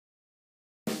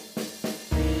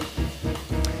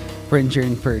Friends, you're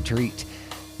in for a treat.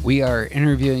 We are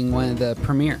interviewing one of the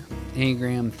premier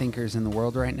enneagram thinkers in the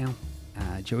world right now.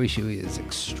 Joey Schewee is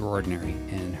extraordinary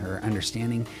in her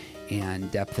understanding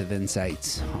and depth of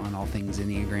insights on all things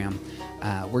enneagram.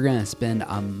 We're going to spend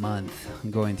a month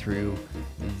going through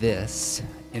this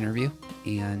interview,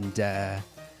 and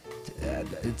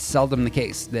it's seldom the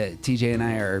case that TJ and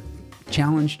I are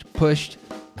challenged, pushed,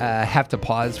 have to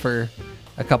pause for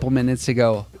a couple minutes to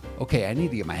go, okay, I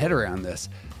need to get my head around this.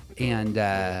 And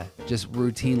just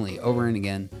routinely, over and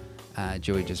again,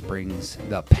 Joey just brings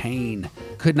the pain.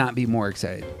 Could not be more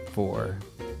excited for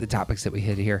the topics that we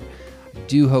hit here.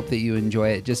 Do hope that you enjoy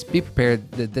it. Just be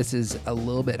prepared that this is a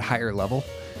little bit higher level.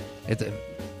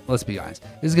 Let's be honest,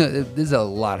 this is a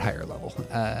lot higher level.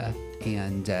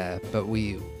 But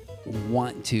we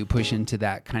want to push into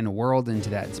that kind of world, into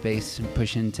that space, and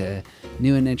push into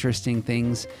new and interesting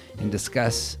things, and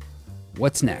discuss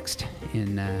what's next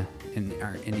in our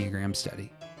Enneagram study.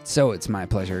 So it's my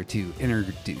pleasure to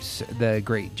introduce the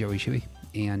great Joey Schewee,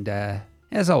 and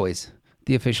as always,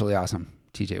 the officially awesome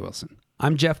TJ Wilson.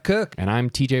 I'm Jeff Cook. And I'm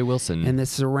TJ Wilson. And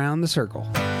this is Around the Circle.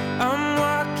 I'm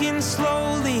walking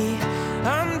slowly,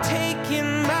 I'm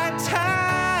taking my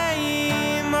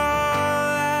time. All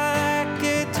I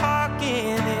could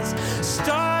talking is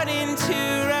starting to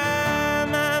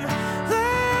rhyme. I'm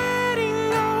letting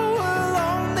go of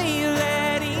lonely,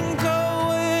 letting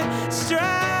go of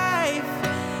strife.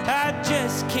 I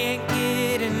just can't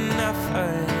get enough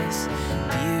of this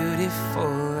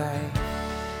beautiful life.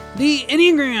 The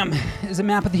Enneagram is a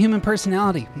map of the human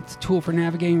personality. It's a tool for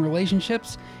navigating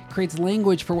relationships, creates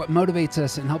language for what motivates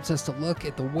us, and helps us to look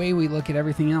at the way we look at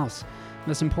everything else.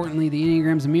 Most importantly, the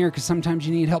Enneagram's a mirror because sometimes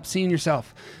you need help seeing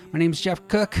yourself. My name is Jeff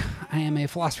Cook. I am a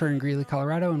philosopher in Greeley,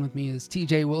 Colorado, and with me is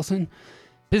TJ Wilson,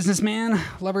 businessman,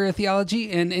 lover of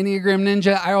theology, and Enneagram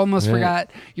ninja. I almost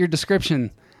forgot your description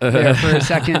there for a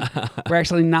second. We're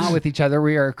actually not with each other.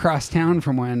 We are across town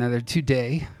from one another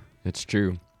today. It's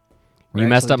true. You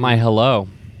messed up my hello.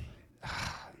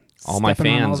 All my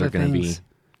fans are going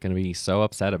to be so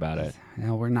upset about it.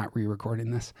 No, we're not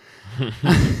re-recording this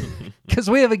because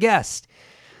we have a guest.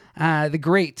 The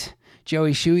great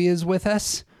Joey Schewee is with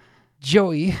us.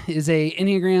 Joey is a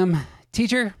Enneagram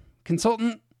teacher,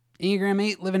 consultant, Enneagram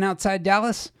 8, living outside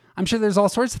Dallas. I'm sure there's all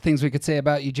sorts of things we could say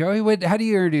about you, Joey. How do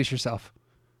you introduce yourself?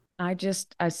 I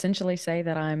just essentially say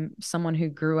that I'm someone who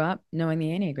grew up knowing the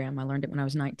Enneagram. I learned it when I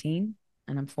was 19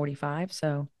 and I'm 45.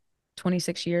 So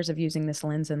 26 years of using this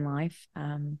lens in life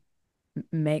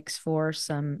makes for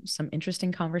some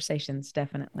interesting conversations,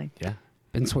 definitely. Yeah.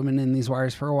 Been swimming in these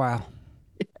waters for a while.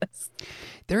 Yes.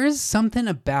 There is something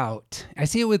about, I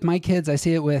see it with my kids. I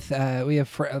see it with, we have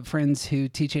friends who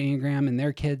teach Enneagram and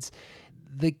their kids.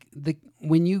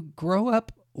 When you grow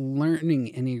up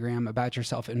learning Enneagram about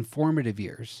yourself in formative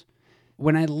years,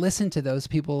 when I listen to those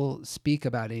people speak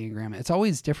about Enneagram, it's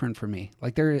always different for me.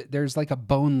 Like there's like a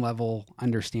bone level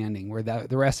understanding where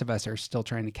the rest of us are still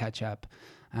trying to catch up.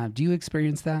 Do you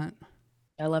experience that?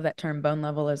 I love that term. Bone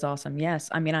level is awesome. Yes.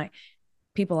 I mean,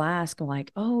 people ask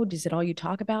like, oh, is it all you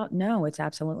talk about? No, it's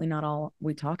absolutely not all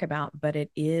we talk about, but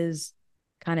it is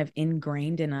kind of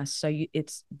ingrained in us. So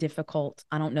it's difficult.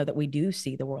 I don't know that we do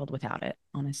see the world without it,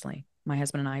 honestly. My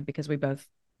husband and I, because we both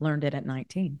learned it at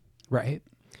 19. Right.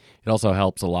 It also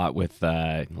helps a lot with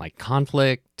like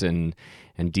conflict and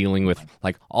dealing with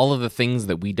like all of the things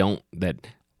that that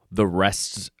the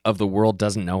rest of the world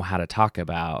doesn't know how to talk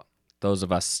about. Those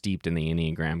of us steeped in the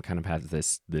Enneagram kind of have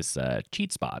this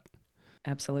cheat spot.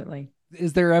 Absolutely.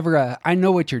 Is there ever I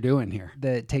know what you're doing here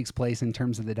that takes place in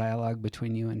terms of the dialogue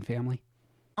between you and family?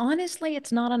 Honestly,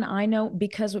 it's not an I know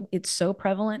because it's so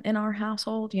prevalent in our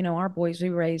household. You know, our boys,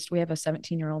 we have a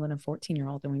 17-year-old and a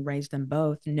 14-year-old, and we raised them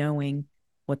both knowing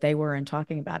what they were and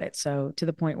talking about it. So to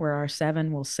the point where our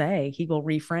 7 will say, he will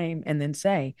reframe and then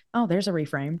say, oh, there's a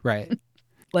reframe. Right.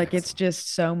 Like it's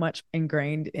just so much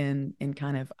ingrained in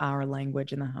kind of our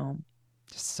language in the home.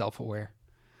 Just self-aware.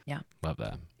 Yeah. Love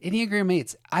that. Enneagram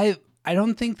 8s. I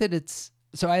don't think that it's,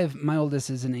 so my oldest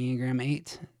is an Enneagram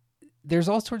 8. There's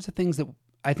all sorts of things that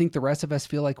I think the rest of us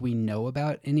feel like we know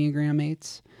about Enneagram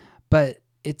 8s, but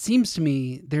it seems to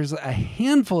me there's a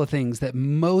handful of things that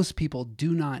most people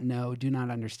do not know, do not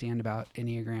understand about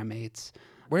Enneagram 8s.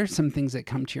 What are some things that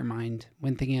come to your mind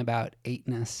when thinking about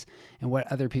 8ness and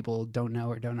what other people don't know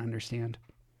or don't understand?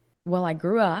 Well, I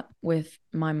grew up with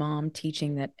my mom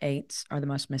teaching that 8s are the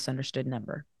most misunderstood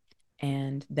number.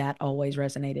 And that always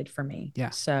resonated for me. Yeah.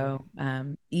 So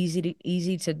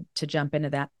easy to jump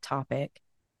into that topic.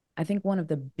 I think one of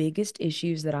the biggest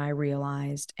issues that I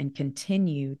realized and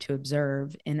continue to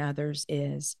observe in others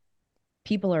is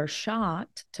people are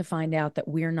shocked to find out that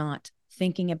we're not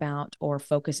thinking about or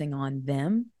focusing on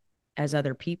them as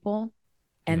other people.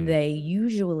 And they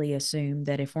usually assume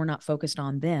that if we're not focused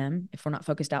on them, if we're not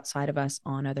focused outside of us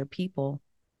on other people,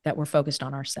 that we're focused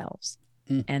on ourselves.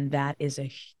 And that is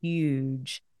a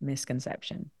huge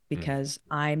misconception, because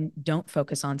I don't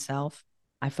focus on self.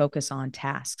 I focus on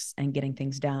tasks and getting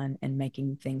things done and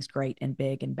making things great and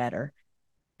big and better.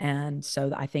 And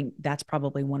so I think that's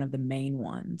probably one of the main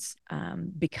ones,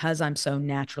 because I'm so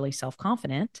naturally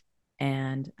self-confident.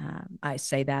 And I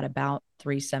say that about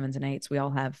 3s, 7s, and 8s. We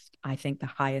all have, I think, the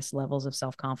highest levels of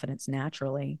self-confidence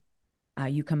naturally.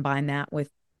 You combine that with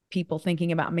people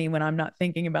thinking about me when I'm not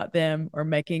thinking about them, or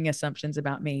making assumptions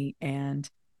about me. And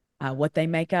what they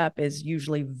make up is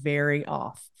usually very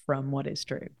off from what is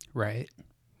true. Right.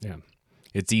 Yeah.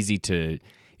 It's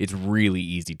really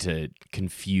easy to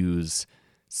confuse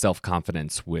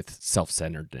self-confidence with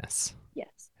self-centeredness.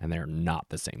 Yes. And they're not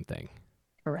the same thing.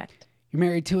 Correct. You're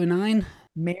married to a 9?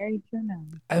 Married to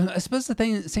a 9. I suppose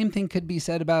the same thing could be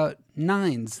said about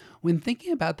 9s. When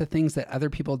thinking about the things that other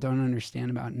people don't understand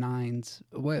about 9s,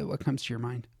 what comes to your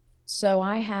mind? So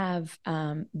I have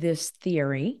this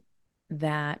theory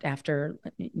that after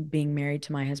being married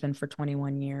to my husband for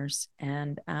 21 years,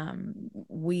 and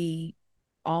we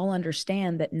all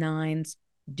understand that 9s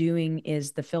doing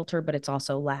is the filter, but it's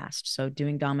also last. So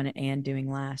doing dominant and doing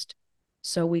last.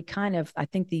 So we kind of, I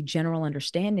think the general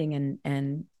understanding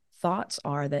and thoughts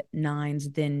are that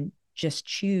 9s then just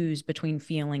choose between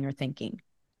feeling or thinking.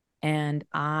 And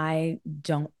I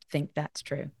don't think that's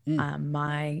true.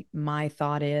 My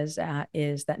thought is that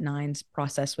 9s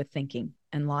process with thinking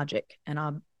and logic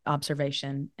and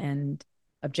observation and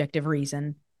objective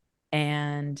reason.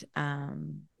 And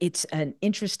it's an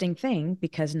interesting thing,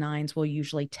 because 9s will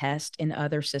usually test in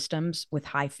other systems with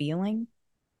high feeling.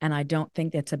 And I don't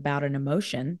think it's about an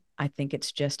emotion. I think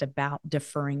it's just about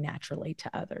deferring naturally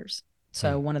to others.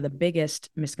 So one of the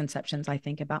biggest misconceptions I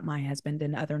think about my husband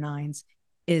and other 9s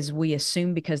is we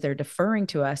assume because they're deferring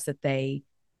to us that they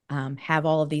have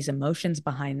all of these emotions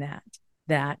behind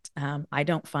that I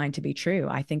don't find to be true.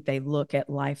 I think they look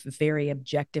at life very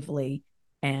objectively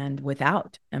and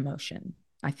without emotion.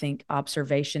 I think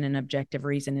observation and objective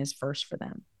reason is first for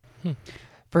them.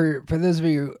 For those of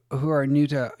you who are new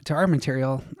to our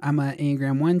material, I'm an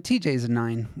Enneagram 1. TJ's a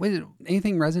 9.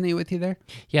 Anything resonate with you there?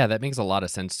 Yeah, that makes a lot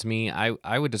of sense to me.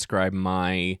 I would describe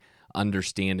my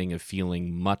understanding of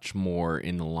feeling much more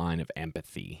in the line of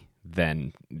empathy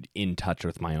than in touch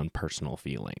with my own personal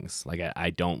feelings. Like I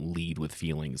don't lead with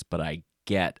feelings, but I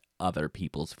get other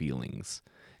people's feelings.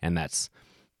 And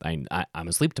I'm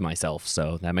asleep to myself,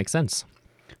 so that makes sense.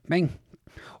 Bang.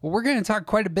 Well, we're going to talk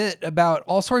quite a bit about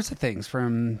all sorts of things,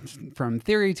 from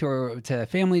theory to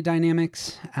family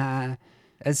dynamics.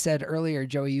 As said earlier,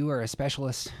 Joey, you are a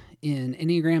specialist in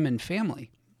Enneagram and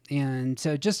family. And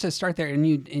so just to start there, and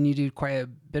you do quite a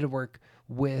bit of work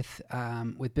with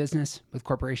business, with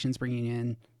corporations, bringing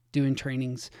in, doing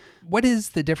trainings. What is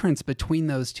the difference between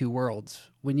those two worlds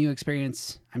when you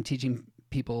experience, I'm teaching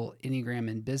people Enneagram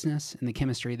in business and the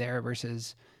chemistry there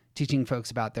versus teaching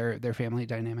folks about their family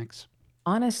dynamics?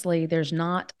 Honestly, there's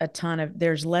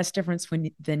less difference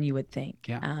than you would think.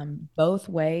 Yeah. Both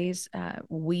ways,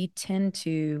 we tend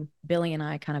to, Billy and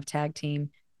I kind of tag team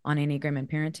on Enneagram and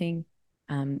parenting.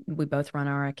 We both run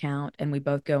our account, and we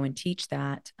both go and teach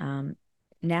that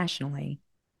nationally.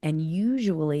 And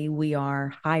usually we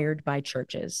are hired by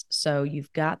churches. So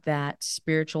you've got that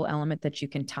spiritual element that you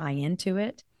can tie into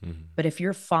it. Mm-hmm. But if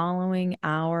you're following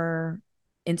our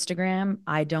Instagram,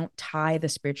 I don't tie the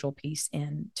spiritual piece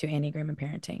in to Enneagram and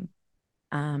parenting.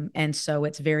 And so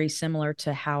it's very similar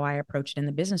to how I approach it in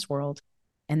the business world.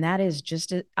 And that is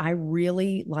I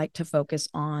really like to focus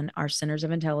on our centers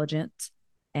of intelligence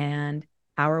and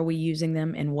how are we using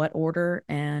them, in what order,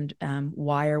 and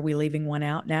why are we leaving one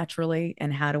out naturally,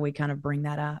 and how do we kind of bring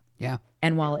that up? Yeah.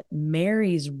 And while it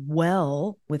marries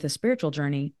well with a spiritual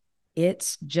journey,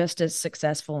 it's just as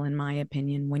successful, in my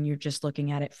opinion, when you're just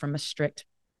looking at it from a strict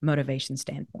motivation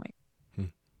standpoint.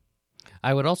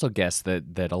 I would also guess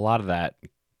that a lot of that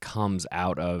comes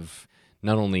out of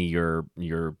not only your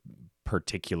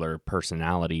particular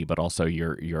personality, but also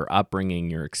your upbringing,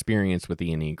 your experience with the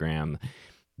Enneagram.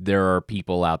 There are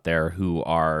people out there who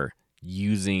are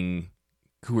seeking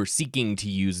to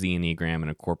use the Enneagram in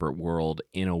a corporate world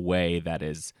in a way that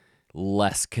is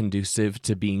less conducive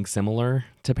to being similar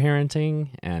to parenting.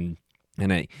 And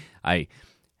I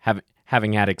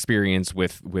having had experience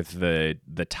with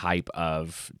the type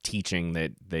of teaching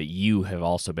that you have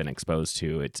also been exposed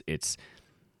to, it's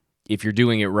if you're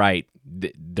doing it right,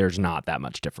 there's not that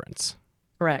much difference.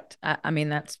 Correct. I mean,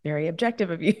 that's very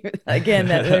objective of you. Again,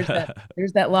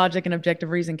 there's that logic and objective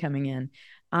reason coming in.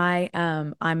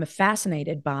 I'm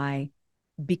fascinated by,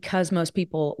 because most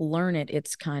people learn it,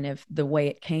 it's kind of the way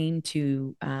it came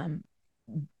to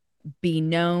be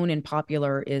known and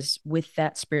popular is with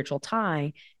that spiritual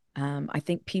tie. I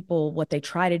think people, what they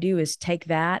try to do is take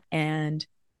that and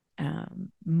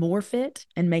morph it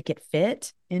and make it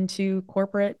fit into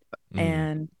corporate.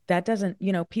 And that doesn't,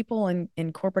 people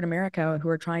in corporate America who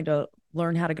are trying to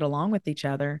learn how to get along with each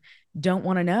other don't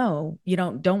want to know. You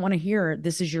don't want to hear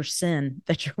this is your sin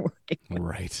that you're working with.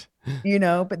 Right.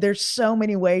 But there's so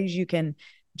many ways you can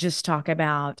just talk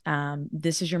about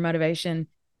this is your motivation.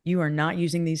 You are not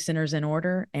using these sinners in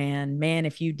order. And man,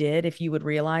 if you would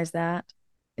realize that,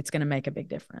 it's going to make a big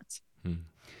difference.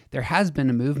 There has been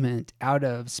a movement out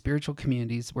of spiritual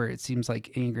communities where it seems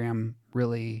like Enneagram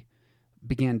really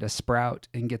began to sprout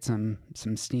and get some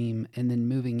steam, and then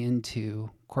moving into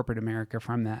corporate America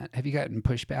from that. Have you gotten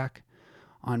pushback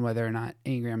on whether or not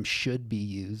Enneagram should be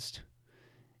used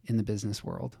in the business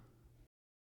world?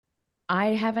 I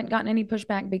haven't gotten any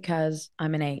pushback because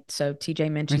I'm an 8. So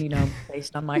TJ mentioned,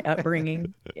 based on my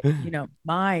upbringing,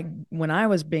 when I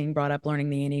was being brought up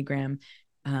learning the Enneagram,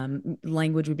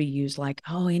 language would be used like,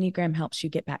 oh, Enneagram helps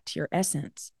you get back to your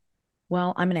essence.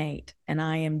 Well, I'm an 8 and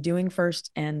I am doing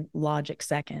first and logic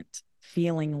second,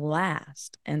 feeling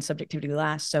last and subjectivity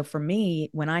last. So for me,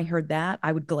 when I heard that,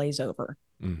 I would glaze over,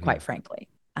 quite frankly.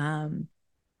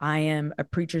 I am a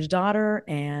preacher's daughter,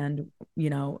 and,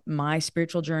 my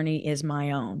spiritual journey is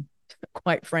my own,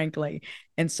 quite frankly.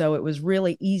 And so it was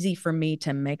really easy for me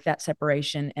to make that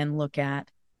separation and look at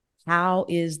how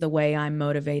is the way I'm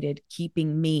motivated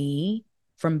keeping me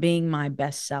from being my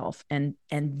best self. And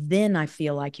then I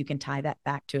feel like you can tie that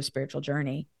back to a spiritual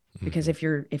journey, because if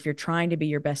you're trying to be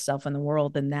your best self in the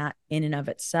world, then that in and of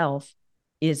itself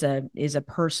is a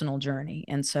personal journey.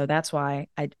 And so that's why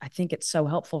I think it's so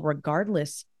helpful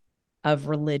regardless of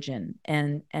religion,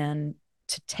 and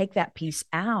to take that piece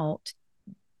out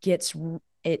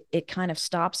it kind of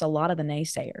stops a lot of the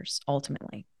naysayers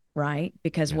ultimately, right?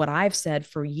 Because what I've said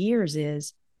for years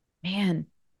is, man,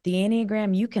 the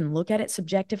Enneagram, you can look at it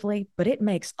subjectively, but it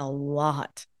makes a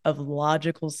lot of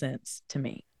logical sense to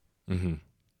me.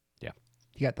 Yeah.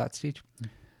 You got thoughts, Steve? I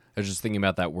was just thinking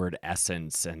about that word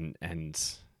essence, and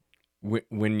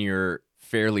when you're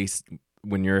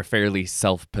a fairly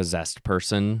self-possessed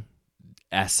person,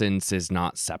 essence is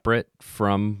not separate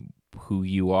from who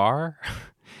you are.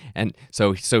 And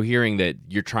so hearing that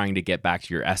you're trying to get back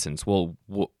to your essence, well,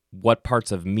 what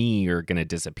parts of me are going to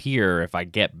disappear if I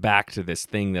get back to this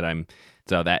thing that I'm,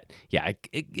 so that,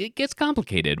 it gets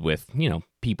complicated with,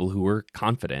 people who are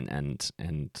confident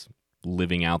and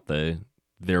living out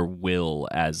their will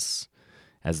as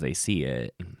they see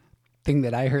it. Thing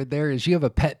that I heard there is you have a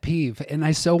pet peeve, and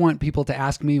I so want people to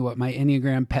ask me what my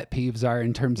Enneagram pet peeves are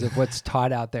in terms of what's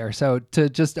taught out there. So to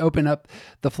just open up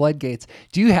the floodgates,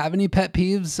 do you have any pet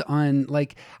peeves on,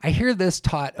 like, I hear this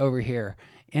taught over here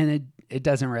and it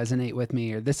doesn't resonate with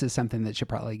me, or this is something that should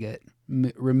probably get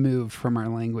removed from our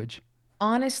language?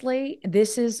 Honestly,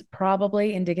 this is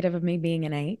probably indicative of me being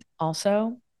an 8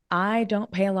 also. I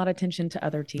don't pay a lot of attention to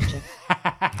other teaching.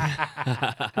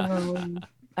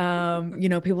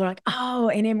 People are like, oh,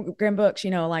 Enneagram books,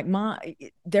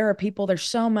 there's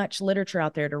so much literature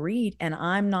out there to read, and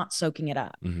I'm not soaking it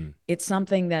up. It's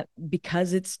something that,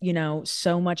 because it's,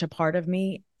 so much a part of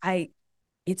me,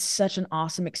 it's such an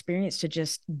awesome experience to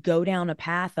just go down a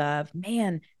path of,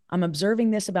 man, I'm observing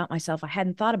this about myself. I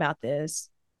hadn't thought about this.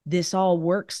 This all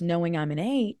works knowing I'm an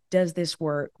 8. Does this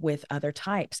work with other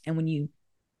types? And when you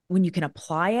can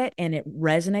apply it and it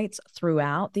resonates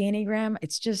throughout the Enneagram,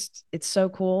 it's so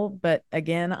cool. But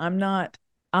again, I'm not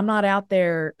out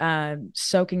there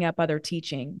soaking up other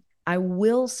teaching. I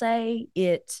will say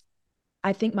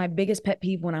I think my biggest pet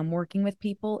peeve when I'm working with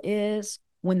people is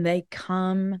when they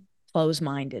come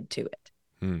close-minded to it.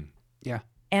 Yeah.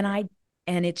 And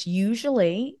it's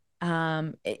usually,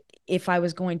 if I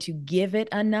was going to give it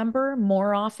a number,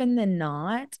 more often than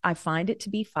not, I find it to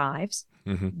be 5s.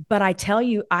 But I tell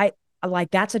you,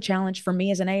 that's a challenge for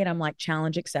me as an 8. I'm like,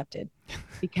 challenge accepted,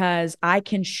 because I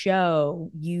can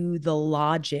show you the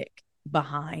logic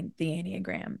behind the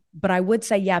Enneagram. But I would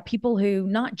say, people who,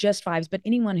 not just 5s, but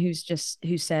anyone who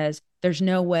says there's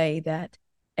no way that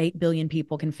 8 billion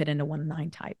people can fit into 1 9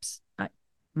 types.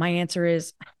 My answer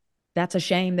is, that's a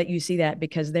shame that you see that,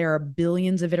 because there are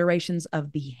billions of iterations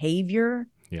of behavior.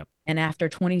 Yep. And after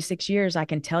 26 years, I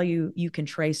can tell you, you can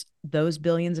trace those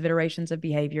billions of iterations of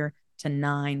behavior to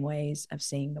 9 ways of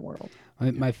seeing the world.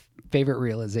 My favorite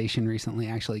realization recently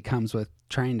actually comes with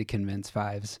trying to convince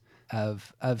 5s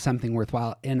of something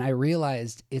worthwhile. And I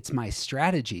realized it's my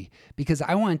strategy, because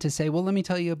I wanted to say, well, let me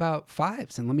tell you about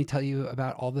fives and let me tell you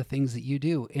about all the things that you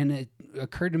do. And it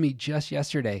occurred to me just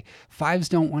yesterday, fives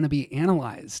don't want to be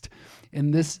analyzed.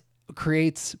 And this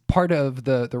creates part of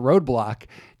the roadblock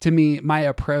to me. My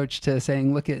approach to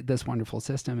saying, look at this wonderful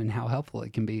system and how helpful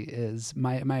it can be, is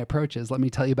my approach is, let me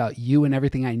tell you about you and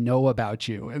everything I know about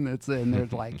you. And they're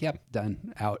like, yep,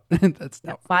 done, out. That's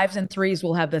no. Fives and threes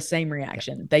will have the same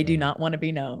reaction. Yep. They do not want to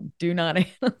be known. Do not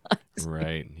analyze.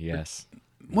 Right. Yes.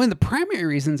 One of the primary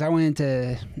reasons I wanted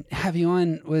to have you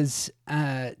on was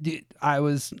I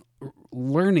was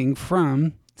learning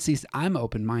from, see, I'm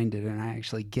open-minded and I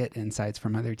actually get insights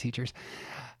from other teachers.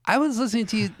 I was listening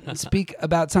to you speak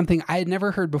about something I had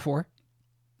never heard before.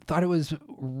 Thought it was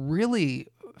really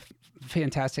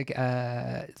fantastic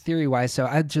theory-wise. So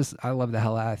I love the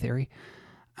hell out of theory.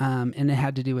 And it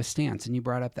had to do with stance. And you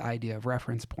brought up the idea of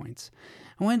reference points.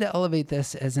 I wanted to elevate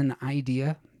this as an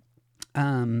idea.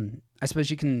 I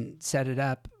suppose you can set it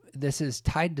up. This is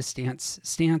tied to stance.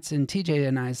 Stance in TJ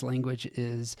and I's language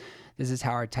is, this is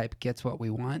how our type gets what we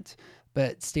want.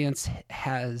 But stance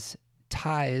has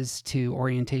ties to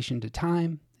orientation to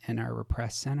time and our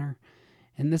repressed center.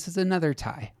 And this is another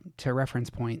tie to reference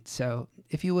point. So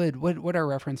if you would, what are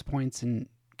reference points, and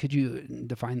could you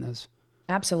define those?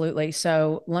 Absolutely.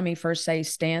 So let me first say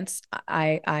stance.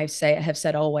 I have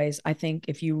said always, I think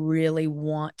if you really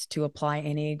want to apply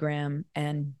Enneagram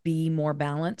and be more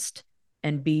balanced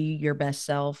and be your best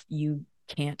self, you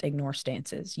can't ignore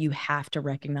stances. You have to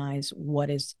recognize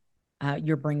what is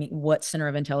you're bringing, what center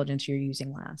of intelligence you're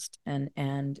using last.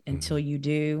 And until you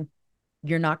do,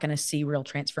 you're not going to see real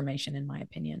transformation, in my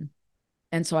opinion.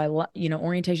 And so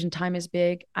orientation time is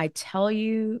big. I tell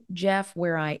you, Jeff,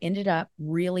 where I ended up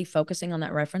really focusing on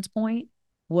that reference point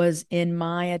was in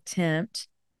my attempt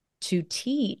to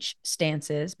teach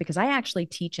stances, because I actually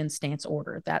teach in stance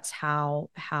order. That's how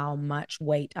much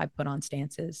weight I put on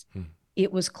stances.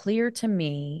 It was clear to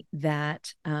me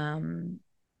that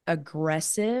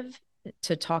aggressive,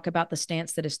 to talk about the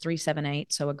stance that is 3, 7,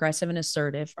 8. So aggressive and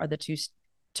assertive are the two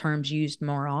terms used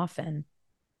more often.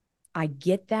 I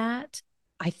get that.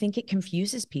 I think it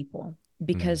confuses people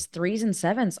because 3s and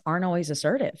 7s aren't always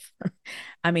assertive.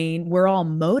 I mean, we're all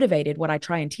motivated. What I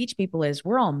try and teach people is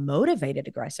we're all motivated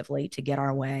aggressively to get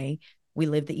our way. We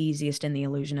live the easiest in the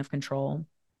illusion of control.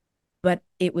 But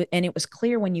it was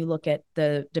clear when you look at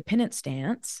the dependent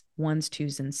stance, 1s,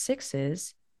 2s, and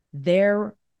 6s,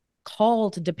 they're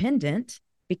called dependent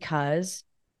because,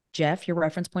 Jeff, your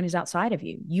reference point is outside of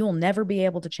you. You'll never be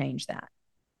able to change that.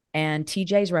 And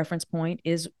TJ's reference point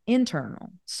is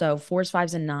internal. So 4s,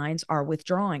 5s, and 9s are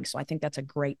withdrawing. So I think that's a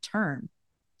great term.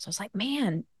 So it's like,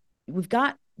 man, we've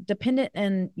got dependent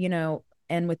and,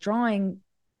 and withdrawing.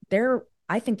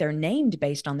 I think they're named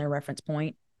based on their reference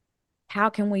point. How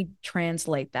can we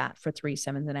translate that for 3s,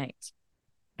 7s, and 8s?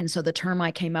 And so the term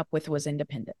I came up with was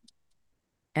independent.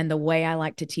 And the way I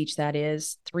like to teach that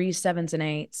is 3s, 7s, and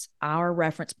 8s. Our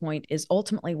reference point is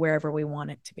ultimately wherever we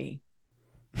want it to be.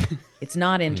 It's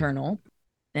not internal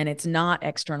and it's not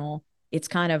external.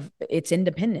 It's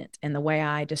independent. And the way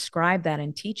I describe that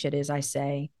and teach it is I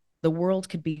say, the world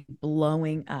could be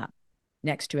blowing up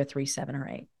next to a 3, 7, or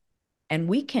 8. And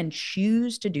we can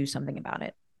choose to do something about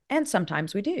it. And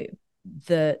sometimes we do.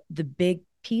 The big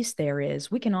piece there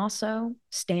is we can also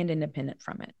stand independent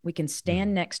from it. We can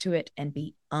stand next to it and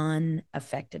be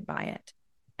unaffected by it.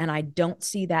 And I don't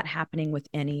see that happening with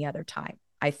any other type.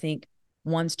 I think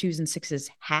 1s, 2s, and 6s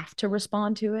have to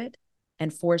respond to it,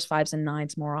 and 4s, 5s, and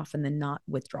 9s more often than not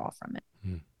withdraw from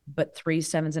it. But 3s,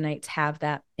 7s, and 8s have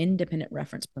that independent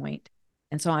reference point.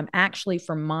 And so I'm actually,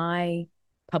 for my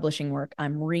publishing work,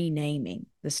 I'm renaming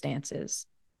the stances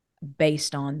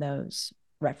based on those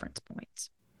reference points.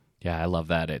 Yeah, I love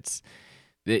that.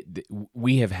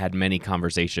 We have had many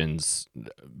conversations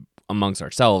amongst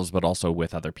ourselves, but also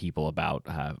with other people about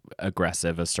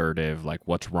aggressive, assertive, like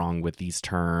what's wrong with these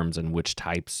terms and which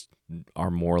types are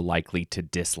more likely to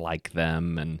dislike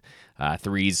them. And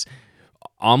 3s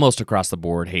almost across the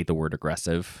board hate the word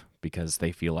aggressive because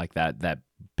they feel like that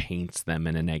paints them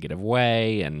in a negative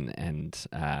way. And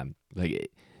like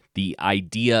the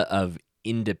idea of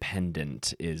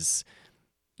independent is,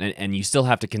 and you still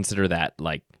have to consider that,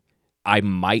 like, I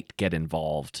might get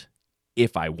involved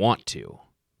if I want to,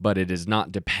 but it is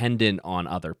not dependent on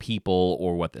other people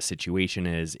or what the situation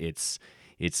is. It's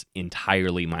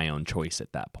entirely my own choice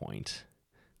at that point.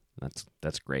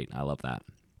 That's great. I love that.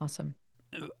 Awesome.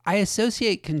 I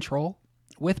associate control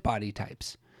with body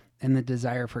types and the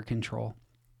desire for control.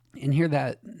 and hear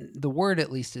that the word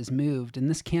at least is moved, and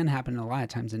this can happen a lot of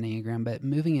times in Enneagram, but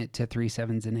moving it to 3,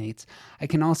 7s, and 8s, I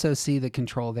can also see the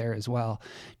control there as well.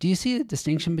 Do you see a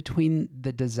distinction between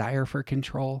the desire for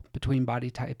control between body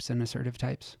types and assertive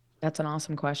types? That's an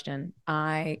awesome question.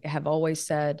 I have always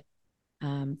said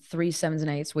 3, 7s, and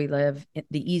 8s, we live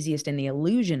the easiest in the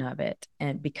illusion of it.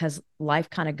 And because life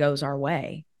kind of goes our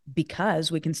way,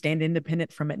 because we can stand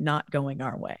independent from it not going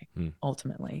our way,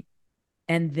 ultimately.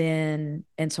 And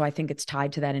so I think it's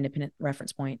tied to that independent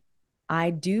reference point. I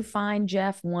do find,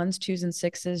 Jeff, 1s, 2s, and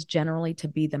 6s generally to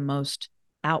be the most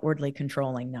outwardly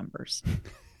controlling numbers.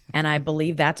 And I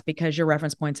believe that's because your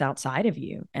reference point's outside of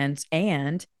you. And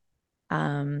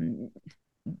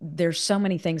there's so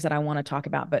many things that I want to talk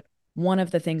about, but one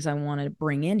of the things I want to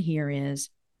bring in here is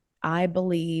I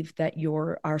believe that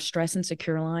our stress and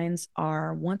secure lines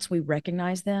are, once we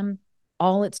recognize them,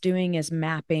 all it's doing is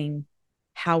mapping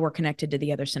how we're connected to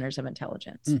the other centers of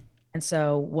intelligence. And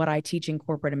so what I teach in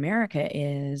corporate America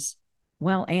is,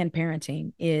 and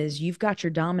parenting, is you've got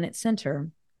your dominant center,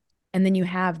 and then you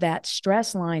have that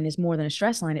stress line is more than a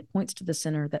stress line. It points to the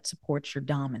center that supports your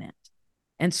dominant.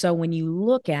 And so when you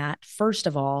look at, first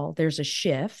of all, there's a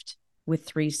shift with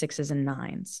 3s, 6s, and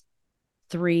 9s.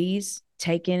 3s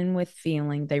take in with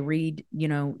feeling. They read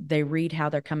how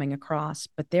they're coming across,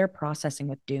 but they're processing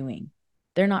with doing.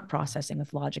 They're not processing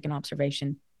with logic and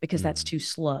observation because that's too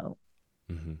slow.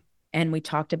 And we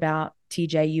talked about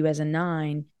TJ, you as a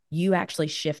 9, you actually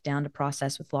shift down to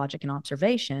process with logic and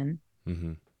observation.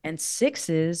 And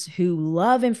 6s who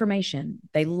love information,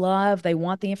 they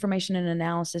want the information and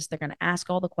analysis. They're going to ask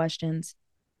all the questions.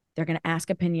 They're going to ask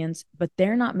opinions, but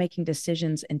they're not making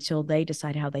decisions until they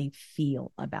decide how they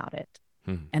feel about it.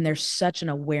 And there's such an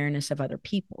awareness of other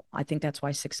people. I think that's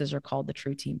why 6s are called the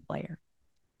true team player.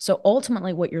 So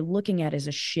ultimately what you're looking at is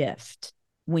a shift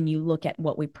when you look at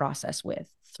what we process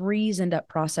with. 3s end up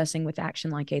processing with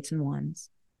action like 8s and 1s.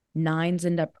 9s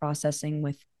end up processing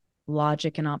with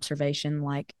logic and observation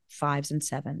like 5s and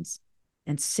 7s.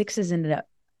 And 6s ended up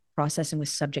processing with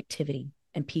subjectivity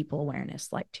and people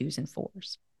awareness like 2s and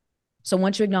 4s. So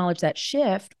once you acknowledge that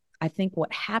shift, I think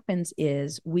what happens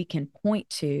is we can point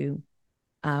to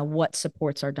what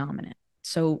supports our dominant.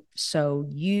 So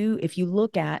if you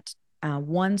look at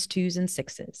 1s, 2s, and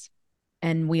 6s,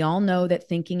 and we all know that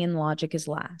thinking and logic is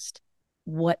last.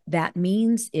 What that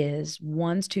means is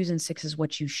 1s, 2s, and 6s,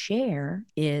 what you share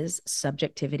is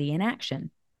subjectivity and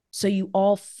action. So you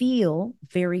all feel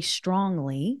very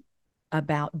strongly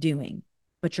about doing,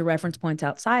 but your reference point's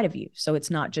outside of you. So it's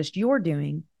not just your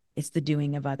doing, it's the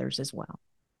doing of others as well.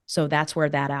 So that's where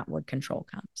that outward control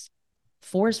comes.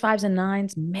 4s, 5s, and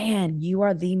 9s, man, you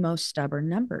are the most stubborn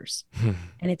numbers.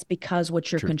 And it's because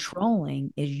what you're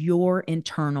controlling is your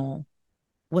internal,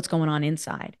 what's going on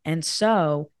inside. And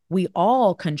so we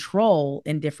all control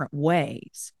in different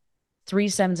ways.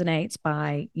 3s, 7s, and 8s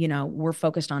by, we're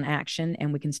focused on action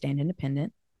and we can stand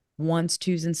independent. 1s,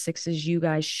 2s, and 6s, you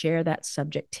guys share that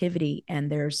subjectivity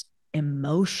and there's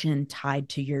emotion tied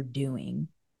to your doing.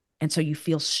 And so you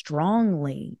feel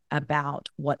strongly about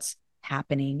what's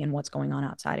happening and what's going on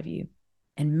outside of you.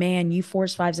 And man, you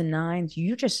 4s, 5s, and 9s,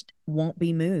 you just won't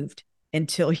be moved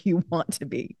until you want to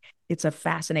be. It's a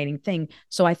fascinating thing.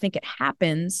 So I think it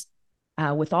happens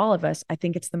with all of us. I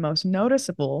think it's the most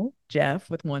noticeable, Jeff,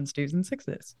 with 1s, 2s, and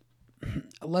 6s.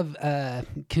 I love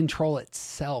control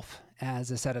itself as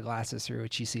a set of glasses through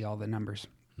which you see all the numbers.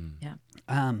 Yeah.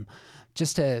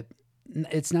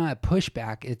 It's not a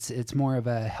pushback. It's more of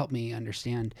a help me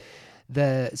understand.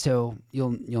 So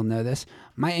you'll know this.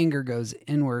 My anger goes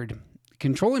inward.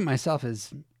 Controlling myself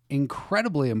is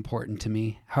incredibly important to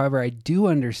me. However, I do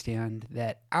understand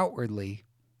that outwardly,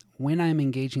 when I'm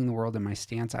engaging the world in my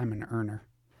stance, I'm an earner,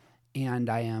 and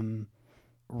I am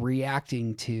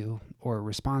reacting to or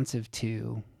responsive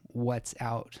to what's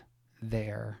out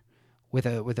there with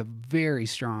a very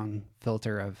strong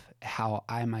filter of how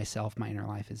I myself, my inner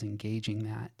life, is engaging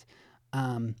that.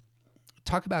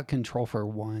 Talk about control for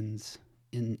 1s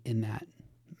in that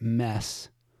mess.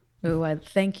 Oh, I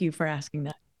thank you for asking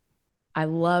that. I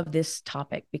love this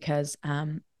topic because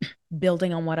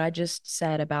building on what I just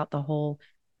said about the whole,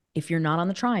 if you're not on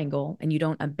the triangle and you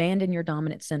don't abandon your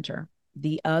dominant center,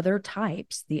 the other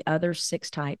types, the other 6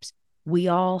 types, we've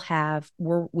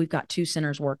got 2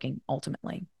 centers working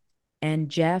ultimately. And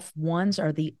Jeff, 1s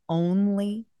are the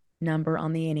only number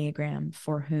on the Enneagram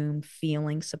for whom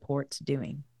feeling supports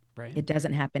doing. Right. It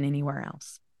doesn't happen anywhere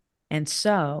else. And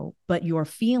so, but your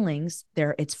feelings,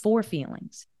 it's 4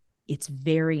 feelings. It's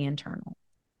very internal.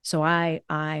 So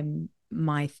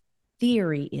my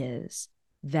theory is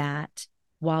that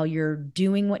while you're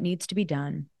doing what needs to be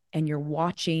done and you're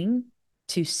watching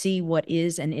to see what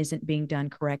is and isn't being done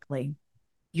correctly,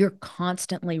 you're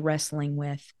constantly wrestling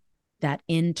with that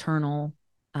internal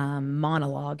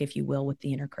monologue, if you will, with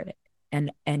the inner critic.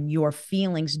 And your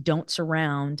feelings don't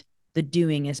surround the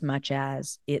doing as much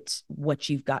as it's what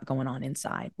you've got going on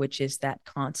inside, which is that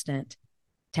constant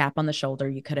tap on the shoulder.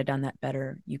 You could have done that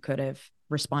better. You could have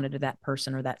responded to that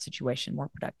person or that situation more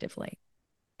productively.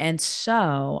 And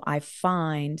so I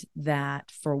find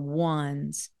that for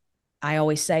ones, I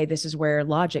always say this is where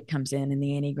logic comes in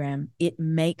the Enneagram. It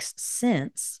makes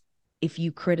sense if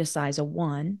you criticize a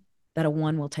one, that a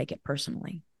one will take it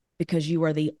personally because you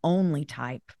are the only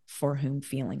type for whom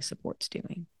feeling support's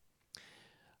doing.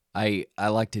 I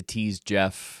like to tease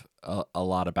Jeff a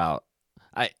lot about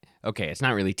okay, it's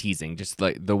not really teasing, just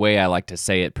like the way I like to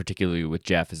say it, particularly with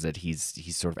Jeff, is that he's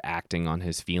sort of acting on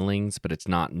his feelings, but it's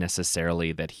not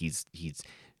necessarily that he's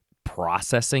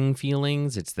processing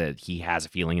feelings. It's that he has a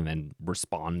feeling and then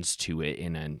responds to it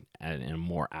in a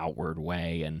more outward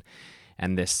way,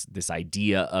 and this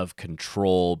idea of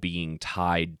control being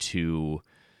tied to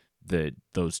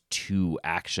those two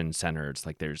action centers,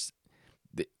 like there's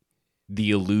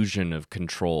the illusion of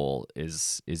control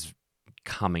is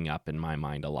coming up in my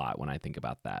mind a lot when I think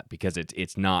about that, because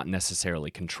it's not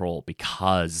necessarily control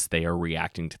because they are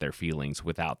reacting to their feelings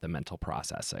without the mental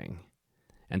processing.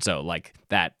 And so like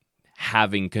that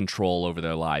having control over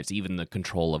their lives, even the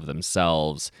control of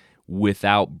themselves,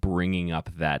 without bringing up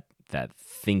that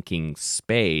thinking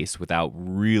space, without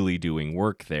really doing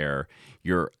work there,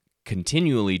 you're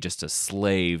continually just a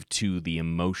slave to the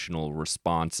emotional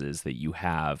responses that you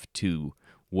have to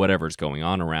whatever's going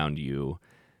on around you.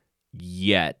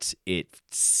 Yet it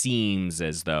seems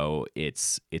as though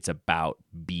it's about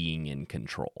being in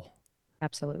control.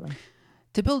 Absolutely.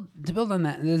 To build on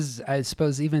that, this is, I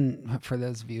suppose, even for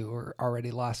those of you who are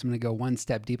already lost, I'm going to go one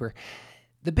step deeper.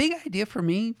 The big idea for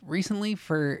me recently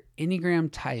for Enneagram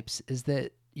types is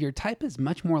that your type is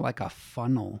much more like a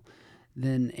funnel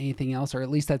than anything else, or at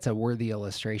least that's a worthy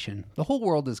illustration. The whole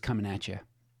world is coming at you.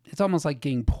 It's almost like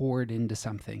getting poured into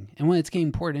something. And when it's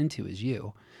getting poured into is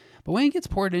you. But when it gets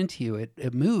poured into you,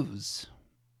 it moves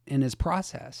and is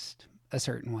processed a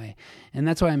certain way. And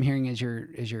that's what I'm hearing as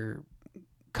you're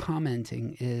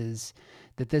commenting, is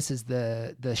that this is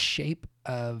the shape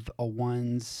of a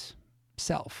one's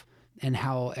self and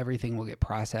how everything will get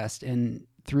processed and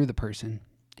through the person.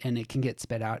 And it can get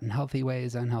spit out in healthy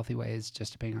ways, unhealthy ways,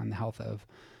 just depending on the health of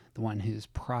the one who's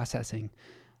processing.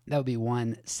 That would be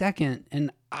one. Second,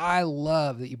 and I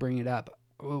love that you bring it up.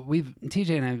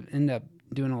 TJ and I end up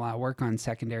doing a lot of work on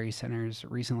secondary centers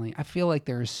recently. I feel like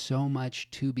there is so much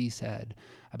to be said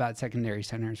about secondary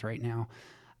centers right now.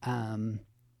 And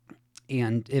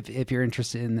if you're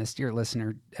interested in this, dear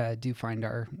listener, do find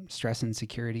our stress and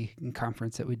security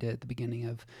conference that we did at the beginning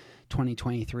of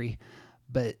 2023.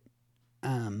 But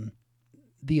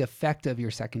the effect of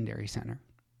your secondary center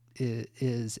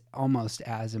is almost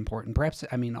as important. Perhaps,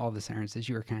 I mean, all the centers, as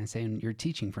you were kind of saying, you're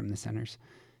teaching from the centers.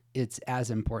 It's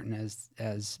as important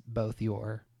as both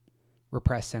your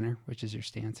repressed center, which is your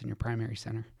stance, and your primary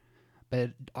center. But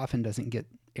it often doesn't get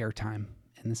airtime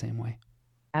in the same way.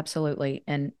 Absolutely.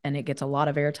 And it gets a lot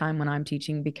of airtime when I'm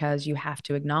teaching because you have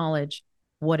to acknowledge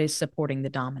what is supporting the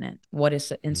dominant.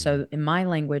 And so in my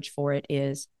language for it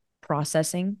is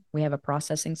processing. We have a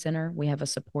processing center, we have a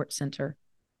support center,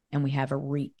 and we have a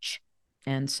reach.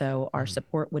 And so our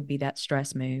support would be that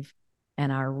stress move,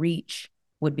 and our reach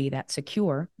would be that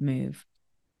secure move,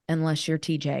 unless you're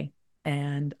TJ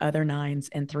and other 9s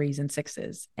and 3s and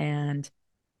 6s. And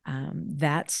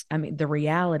the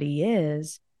reality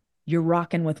is you're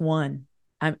rocking with one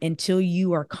until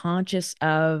you are conscious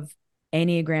of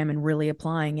Enneagram and really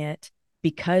applying it,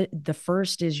 because the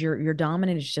first is your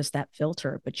dominant is just that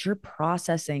filter, but you're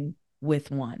processing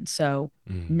with one. So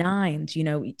 9s,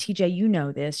 TJ, you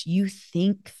know this, you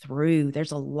think through,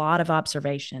 there's a lot of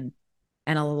observation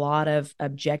and a lot of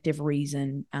objective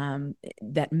reason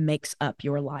that makes up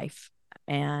your life.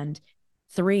 And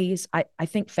 3s, I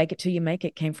think fake it till you make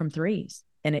it came from 3s.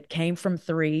 And it came from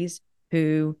 3s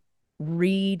who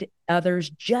read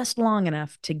others just long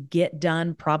enough to get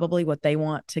done probably what they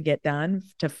want to get done,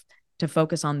 to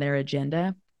focus on their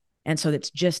agenda. And so it's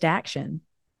just action.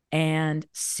 And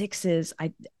 6s,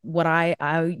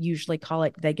 I usually call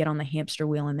it, they get on the hamster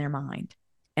wheel in their mind.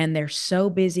 And they're so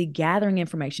busy gathering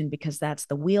information because that's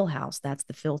the wheelhouse, that's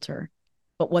the filter.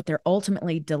 But what they're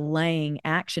ultimately delaying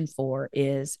action for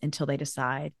is until they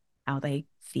decide how they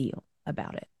feel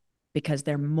about it, because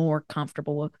they're more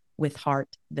comfortable with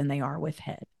heart than they are with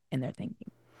head in their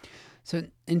thinking. So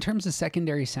in terms of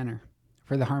secondary center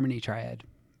for the harmony triad,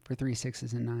 for 3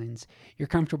 6s and 9s, you're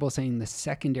comfortable saying the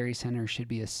secondary center should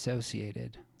be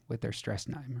associated with their stress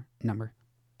number?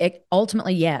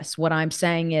 Ultimately, yes. What I'm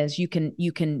saying is you can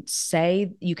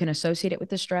associate it with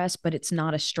the stress, but it's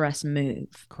not a stress move.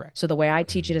 Correct. So the way I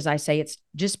teach it is I say it's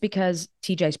just because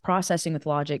TJ's processing with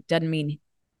logic doesn't mean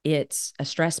it's a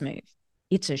stress move.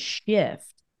 It's a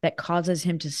shift that causes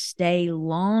him to stay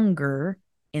longer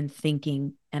in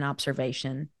thinking and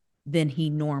observation than he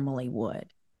normally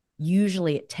would.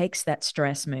 Usually it takes that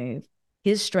stress move.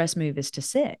 His stress move is to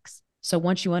 6. So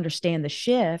once you understand the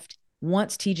shift,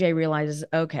 once TJ realizes,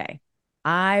 okay,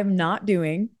 I'm not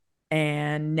doing,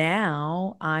 and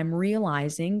now I'm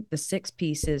realizing the 6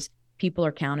 pieces, people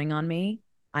are counting on me.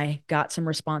 I got some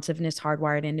responsiveness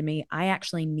hardwired into me. I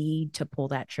actually need to pull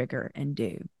that trigger and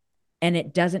do. And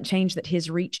it doesn't change that his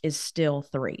reach is still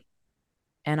 3.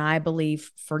 And I believe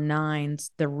for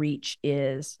 9s, the reach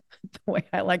is, the way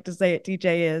I like to say it,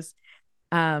 TJ, is,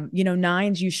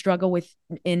 9s, you struggle with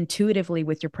intuitively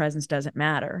with your presence doesn't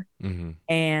matter. Mm-hmm.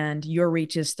 And your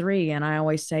reach is 3. And I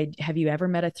always say, have you ever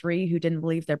met a 3 who didn't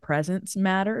believe their presence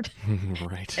mattered?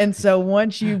 Right. And so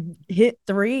once you hit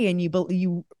 3 and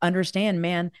you understand,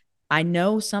 man, I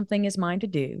know something is mine to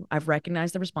do. I've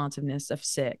recognized the responsiveness of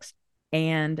 6,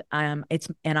 and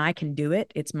I can do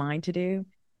it. It's mine to do.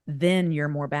 Then you're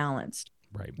more balanced.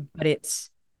 Right. But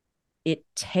it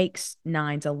takes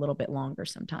 9s a little bit longer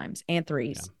sometimes, and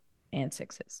 3s and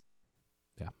 6s.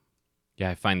 Yeah,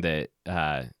 I find that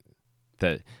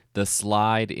the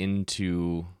slide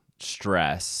into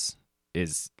stress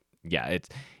is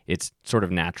it's sort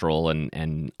of natural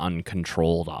and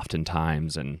uncontrolled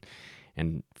oftentimes, and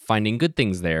finding good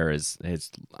things there is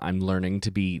I'm learning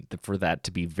for that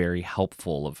to be very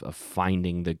helpful of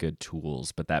finding the good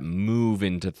tools. But that move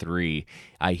into 3,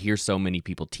 I hear so many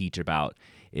people teach about.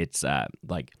 It's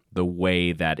like the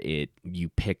way that you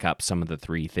pick up some of the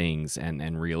 3 things,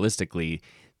 and realistically,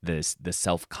 the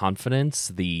self-confidence,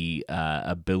 the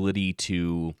ability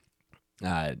to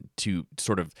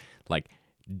sort of like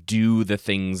do the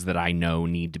things that I know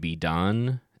need to be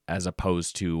done, as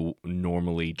opposed to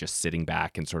normally just sitting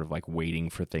back and sort of like waiting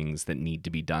for things that need to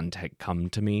be done to come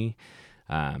to me.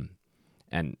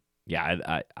 And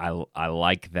yeah, I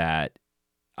like that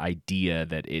idea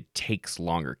that it takes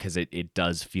longer, because it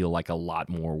does feel like a lot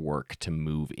more work to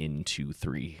move into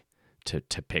 3 to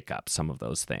pick up some of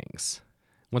those things.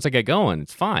 Once I get going,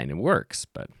 it's fine. It works.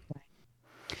 But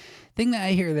thing that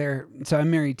I hear there, so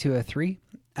I'm married to a 3.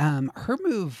 Her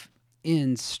move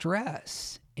in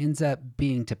stress ends up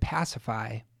being to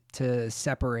pacify, to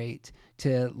separate,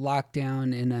 to lock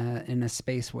down in a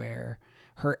space where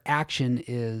her action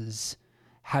is,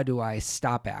 how do I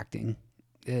stop acting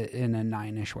in a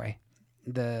 9-ish way?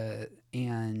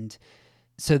 And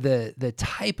so the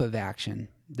type of action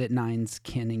that 9s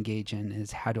can engage in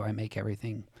is, how do I make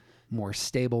everything more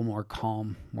stable, more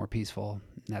calm, more peaceful?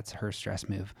 That's her stress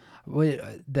move.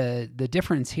 The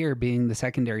difference here being the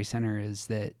secondary center is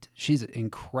that she's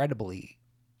incredibly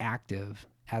active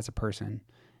as a person.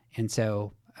 And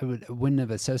so I wouldn't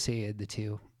have associated the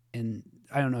 2. And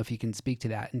I don't know if you can speak to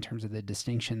that in terms of the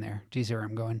distinction there. Do you see where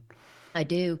I'm going? I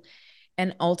do.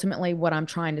 And ultimately what I'm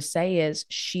trying to say is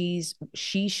she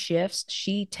shifts,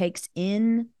 she takes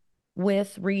in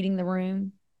with reading the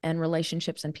room and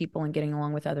relationships and people and getting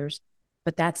along with others.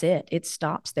 But that's it. It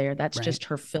stops there. That's Right. just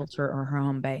her filter or her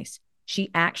home base. She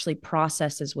actually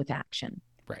processes with action.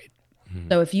 Right. Mm-hmm.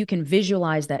 So if you can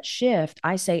visualize that shift,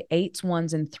 I say 8s,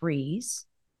 1s, and 3s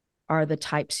are the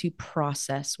types who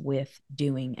process with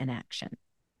doing and action.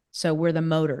 So we're the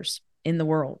motors in the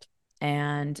world.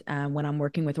 And when I'm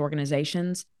working with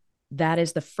organizations, that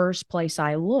is the first place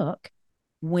I look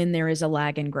when there is a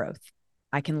lag in growth.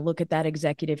 I can look at that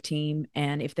executive team,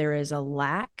 and if there is a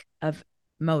lack of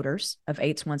motors of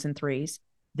 8s, 1s, and 3s,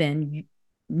 then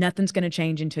nothing's going to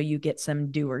change until you get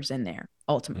some doers in there,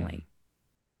 ultimately.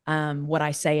 What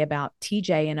I say about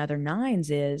TJ and other 9s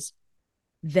is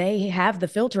they have the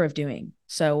filter of doing.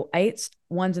 So 8s,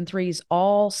 1s, and 3s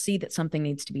all see that something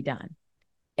needs to be done.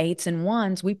 8s and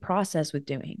 1s, we process with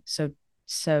doing.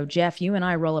 So Jeff, you and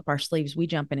I roll up our sleeves, we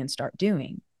jump in and start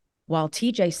doing, while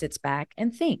TJ sits back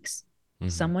and thinks,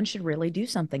 someone should really do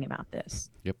something about this.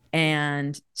 Yep.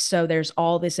 And so there's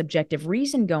all this objective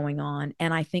reason going on.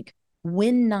 And I think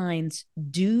when 9s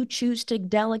do choose to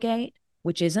delegate,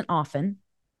 which isn't often,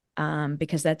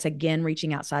 because that's, again,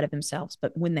 reaching outside of themselves.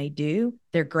 But when they do,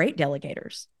 they're great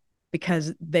delegators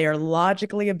because they are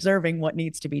logically observing what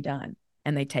needs to be done,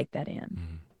 and they take that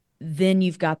in. Then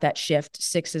you've got that shift.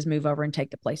 6s move over and take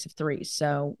the place of 3s.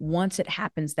 So once it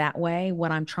happens that way,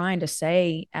 what I'm trying to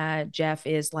say, Jeff,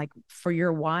 is like, for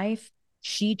your wife,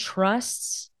 she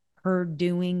trusts her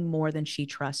doing more than she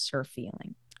trusts her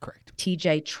feeling. Correct.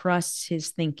 TJ trusts his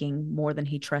thinking more than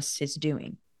he trusts his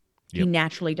doing. Yep. He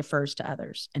naturally defers to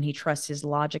others, and he trusts his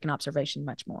logic and observation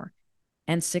much more.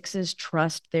 And sixes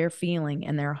trust their feeling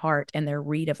and their heart and their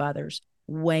read of others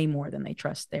way more than they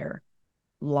trust their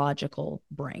logical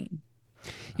brain.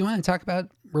 You want to talk about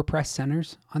repressed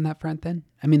centers on that front then?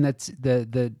 I mean, that's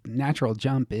the natural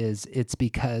jump is it's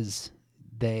because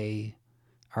they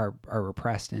are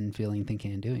repressed in feeling,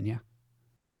 thinking, and doing. Yeah.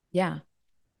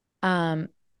 Yeah.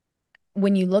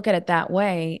 When you look at it that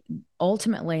way,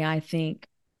 ultimately, I think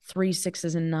 3,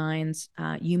 6s, and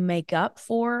 9s, you make up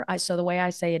for. So the way I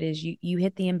say it is you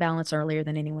hit the imbalance earlier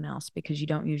than anyone else because you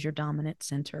don't use your dominant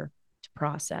center to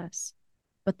process.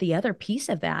 But the other piece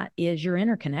of that is you're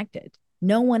interconnected.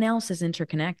 No one else is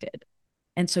interconnected.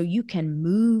 And so you can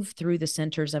move through the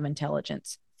centers of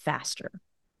intelligence faster.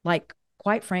 Like,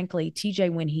 quite frankly,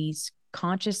 TJ, when he's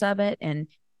conscious of it and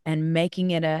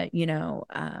making it a,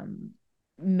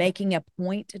 making a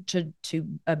point to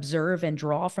observe and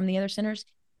draw from the other centers,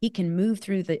 he can move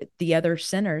through the other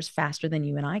centers faster than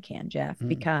you and I can, Jeff,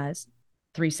 because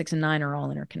 3, 6, and 9 are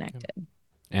all interconnected.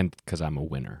 And because I'm a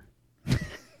winner.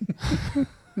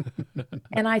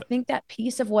 And I think that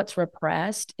piece of what's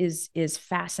repressed is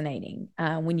fascinating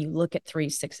when you look at 3,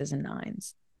 6s, and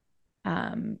 9s.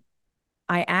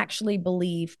 I actually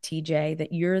believe, TJ,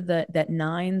 that that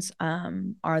 9s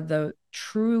are the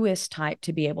truest type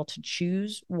to be able to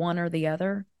choose one or the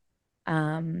other.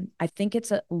 I think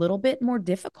it's a little bit more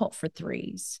difficult for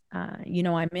 3s.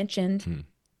 I mentioned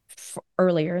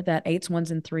earlier that 8s,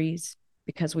 1s, and 3s,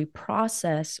 because we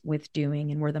process with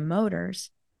doing and we're the motors.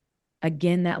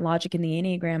 Again, that logic in the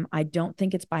Enneagram, I don't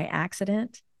think it's by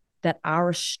accident that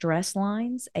our stress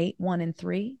lines, 8, 1, and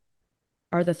 3,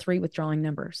 are the 3 withdrawing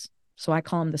numbers. So I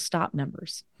call them the stop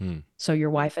numbers. So your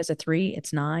wife has a 3,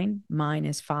 it's 9, mine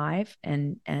is 5,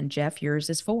 and Jeff, yours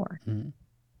is 4.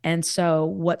 And so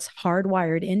what's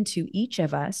hardwired into each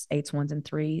of us, 8s, 1s, and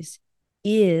 3s,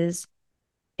 is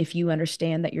if you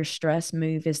understand that your stress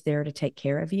move is there to take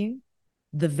care of you,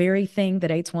 the very thing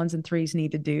that 8s, 1s, and 3s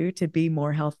need to do to be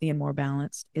more healthy and more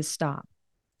balanced is stop.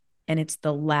 And it's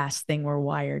the last thing we're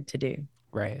wired to do.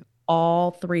 Right.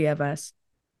 All 3 of us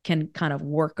can kind of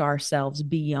work ourselves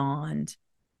beyond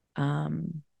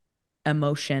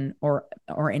emotion or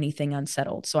anything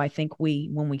unsettled. So I think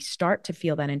when we start to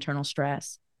feel that internal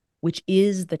stress, which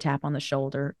is the tap on the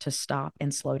shoulder to stop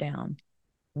and slow down,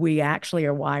 we actually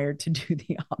are wired to do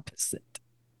the opposite.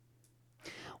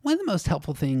 One of the most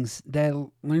helpful things that I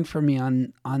learned from me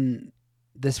on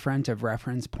this front of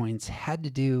reference points had to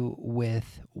do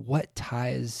with what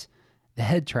ties the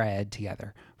head triad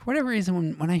together. For whatever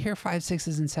reason, when I hear 5,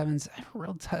 6s, and 7s, I have a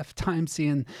real tough time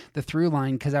seeing the through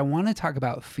line because I want to talk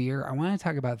about fear. I want to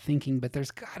talk about thinking, but there's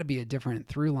got to be a different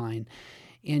through line.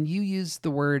 And you use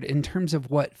the word in terms of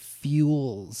what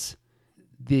fuels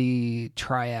the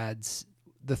triads.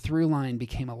 The through line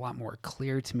became a lot more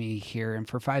clear to me here. And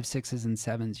for 5, 6s, and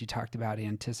 7s, you talked about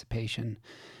anticipation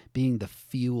being the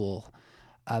fuel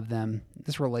of them.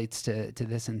 This relates to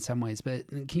this in some ways, but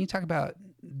can you talk about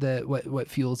what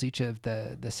fuels each of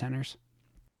the centers?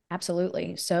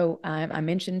 Absolutely. So I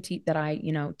mentioned that I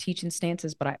teach in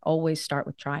stances, but I always start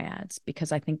with triads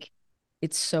because I think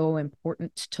it's so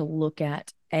important to look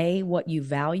at A, what you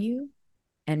value,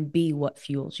 and B, what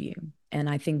fuels you. And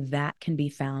I think that can be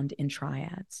found in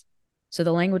triads. So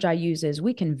the language I use is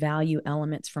we can value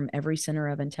elements from every center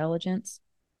of intelligence.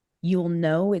 You'll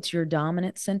know it's your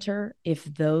dominant center if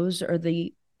those are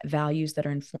the values that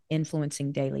are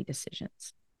influencing daily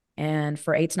decisions. And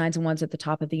for 8s, 9s, and 1s at the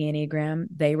top of the Enneagram,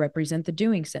 they represent the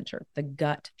doing center, the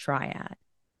gut triad.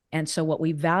 And so what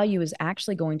we value is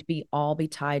actually going to be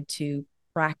tied to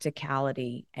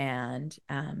practicality and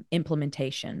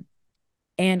implementation.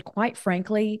 And quite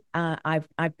frankly,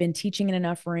 I've been teaching in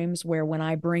enough rooms where when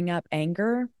I bring up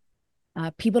anger,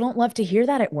 people don't love to hear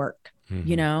that at work.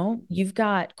 You've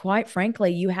got, quite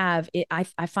frankly, you have it.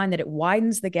 I find that it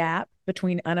widens the gap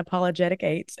between unapologetic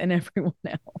 8s and everyone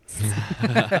else.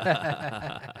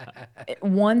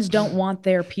 Ones don't want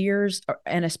their peers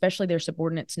and especially their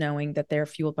subordinates knowing that they're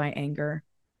fueled by anger.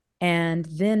 And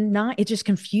then it just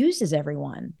confuses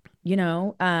everyone,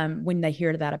 when they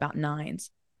hear that about 9s.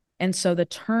 And so the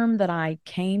term that I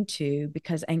came to,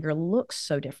 because anger looks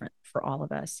so different for all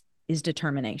of us, is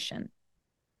determination.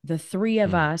 The 3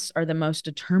 of us are the most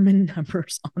determined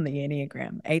numbers on the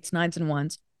Enneagram. 8s, 9s, and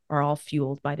 1s are all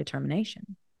fueled by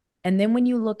determination. And then when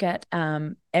you look at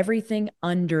everything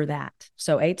under that,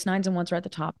 so 8s, 9s, and 1s are at the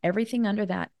top, everything under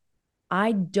that,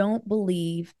 I don't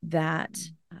believe that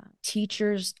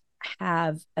teachers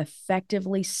have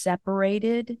effectively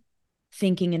separated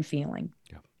thinking and feeling.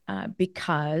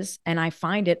 Because, and I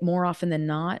find it more often than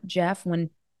not, Jeff, when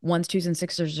ones, twos, and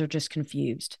sixes are just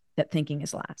confused that thinking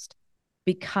is last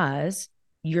because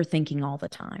you're thinking all the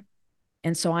time.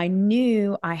 And so I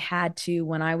knew I had to,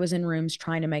 when I was in rooms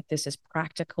trying to make this as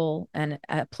practical and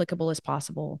applicable as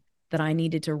possible, that I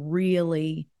needed to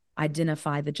really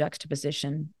identify the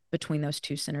juxtaposition between those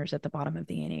two centers at the bottom of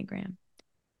the Enneagram.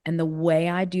 And the way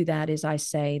I do that is I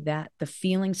say that the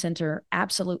feeling center,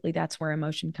 absolutely, that's where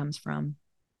emotion comes from.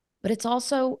 But it's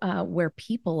also where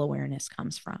people awareness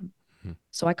comes from.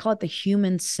 So I call it the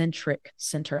human-centric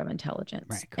center of intelligence.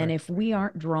 Right, and if we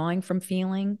aren't drawing from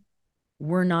feeling,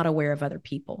 we're not aware of other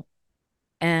people.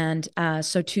 And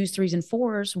so twos, threes, and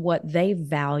fours, what they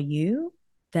value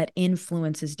that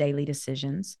influences daily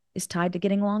decisions is tied to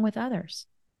getting along with others.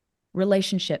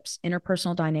 Relationships,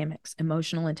 interpersonal dynamics,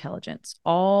 emotional intelligence,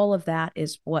 all of that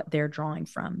is what they're drawing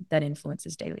from that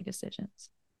influences daily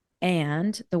decisions.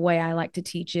 And the way I like to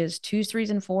teach is twos, threes,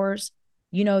 and fours,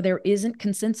 there isn't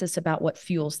consensus about what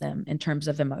fuels them in terms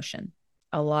of emotion.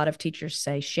 A lot of teachers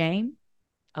say shame.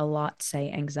 A lot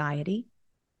say anxiety.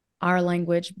 Our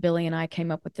language, Billy and I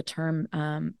came up with the term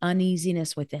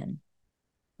uneasiness within.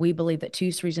 We believe that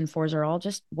twos, threes, and fours are all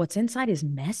just what's inside is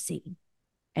messy.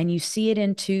 And you see it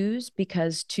in twos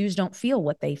because twos don't feel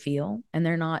what they feel and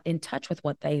they're not in touch with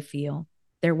what they feel.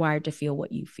 They're wired to feel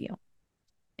what you feel.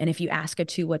 And if you ask a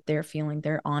two what they're feeling,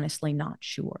 they're honestly not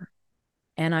sure.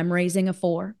 And I'm raising a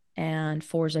four, and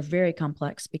fours are very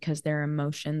complex because their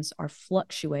emotions are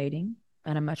fluctuating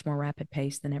at a much more rapid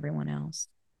pace than everyone else.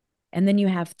 And then you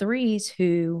have threes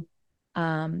who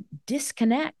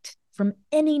disconnect from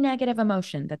any negative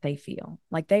emotion that they feel.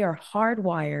 Like they are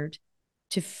hardwired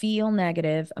to feel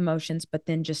negative emotions, but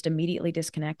then just immediately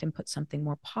disconnect and put something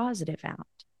more positive out.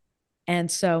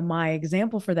 And so my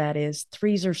example for that is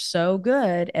threes are so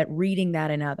good at reading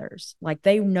that in others. Like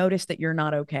they notice that you're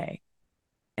not okay.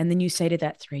 And then you say to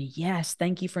that three, yes,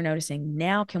 thank you for noticing.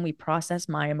 Now can we process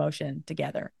my emotion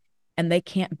together? And they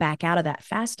can't back out of that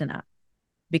fast enough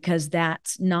because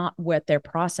that's not what they're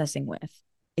processing with.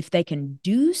 If they can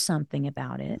do something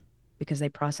about it because they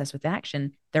process with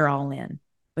action, they're all in.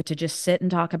 But to just sit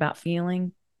and talk about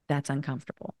feeling, that's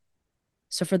uncomfortable.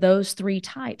 So for those three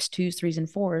types, twos, threes, and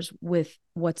fours, with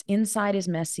what's inside is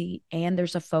messy and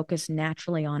there's a focus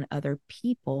naturally on other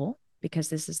people because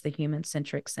this is the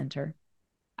human-centric center,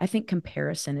 I think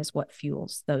comparison is what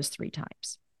fuels those three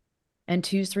types. And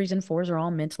twos, threes, and fours are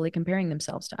all mentally comparing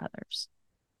themselves to others.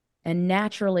 And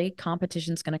naturally,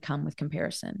 competition is going to come with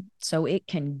comparison. So it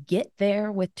can get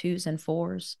there with twos and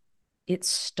fours. It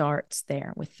starts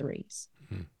there with threes.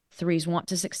 Mm-hmm. Threes want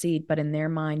to succeed, but in their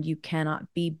mind, you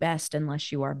cannot be best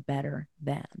unless you are better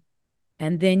than.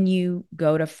 And then you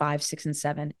go to 5, 6, and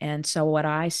 7. And so what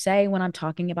I say when I'm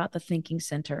talking about the thinking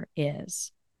center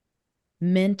is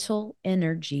mental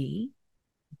energy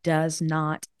does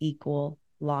not equal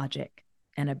logic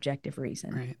and objective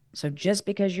reason. Right. So just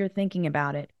because you're thinking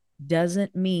about it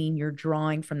doesn't mean you're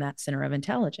drawing from that center of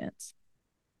intelligence.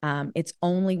 It's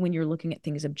only when you're looking at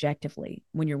things objectively,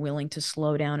 when you're willing to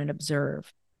slow down and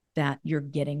observe, that you're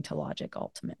getting to logic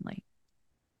ultimately.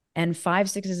 And 5,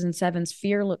 6s, and 7s,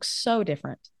 fear looks so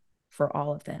different for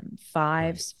all of them.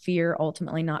 5s, fear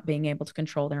ultimately not being able to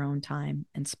control their own time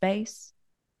and space.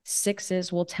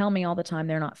 6s will tell me all the time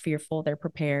they're not fearful, they're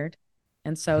prepared.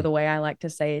 And so the way I like to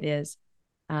say it is,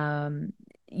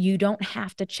 you don't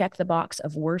have to check the box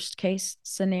of worst case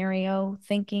scenario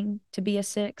thinking to be a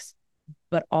 6,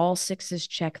 but all 6s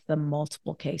check the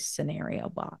multiple case scenario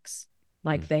box.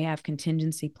 Like they have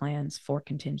contingency plans for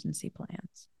contingency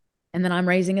plans. And then I'm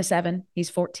raising a 7. He's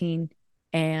 14.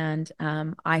 And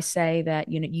I say that,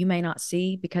 you may not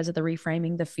see because of the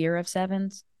reframing, the fear of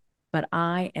 7s, but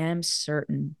I am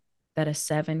certain that a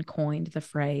 7 coined the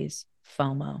phrase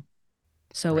FOMO.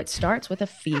 So it starts with a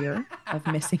fear of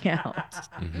missing out.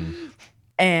 Mm-hmm.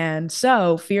 And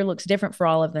so fear looks different for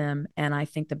all of them. And I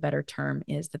think the better term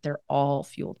is that they're all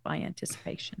fueled by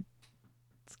anticipation.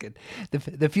 That's good.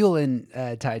 The fuel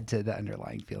tied to the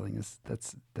underlying feeling is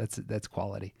that's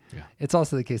quality. Yeah. It's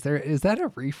also the case there. Is that a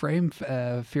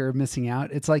reframe, fear of missing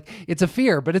out? It's like, it's a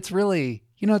fear, but it's really,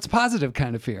 it's a positive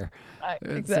kind of fear.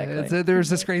 Exactly. There's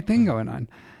this great thing going on.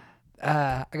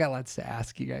 I got lots to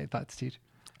ask you guys. Thoughts, Teach?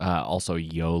 Also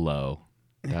YOLO.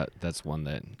 That's one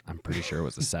that I'm pretty sure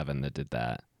was a 7 that did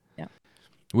that. Yeah.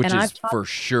 Which is for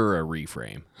sure a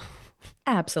reframe.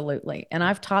 Absolutely. And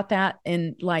I've taught that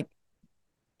in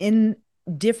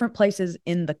different places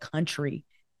in the country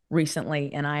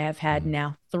recently. And I have had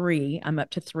now 3, I'm up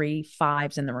to 3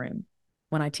 5s in the room.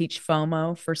 When I teach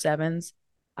FOMO for 7s,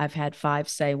 I've had 5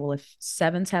 say, well, if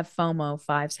 7s have FOMO,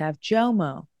 5s have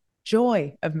JOMO.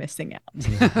 joy of missing out.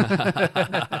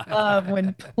 Love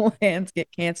when plans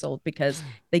get canceled because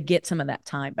they get some of that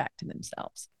time back to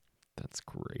themselves. That's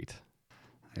great.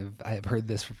 I've heard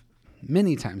this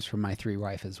many times from my 3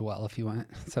 wife as well, if you want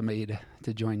somebody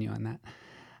to join you on that.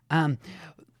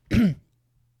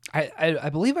 I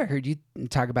believe I heard you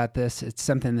talk about this. It's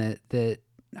something that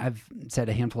I've said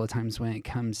a handful of times when it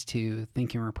comes to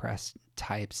thinking repressed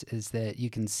types is that you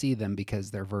can see them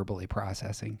because they're verbally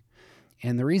processing.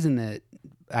 And the reason that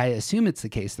I assume it's the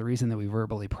case, the reason that we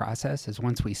verbally process is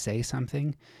once we say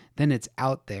something, then it's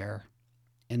out there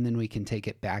and then we can take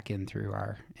it back in through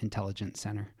our intelligence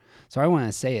center. So I want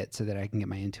to say it so that I can get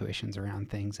my intuitions around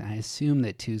things. And I assume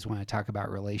that 2s want to talk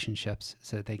about relationships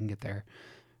so that they can get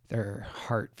their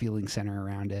heart feeling center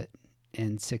around it.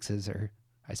 And 6s are,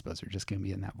 I suppose, are just going to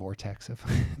be in that vortex of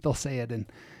they'll say it. And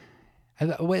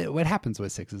what happens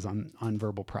with 6s on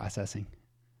verbal processing?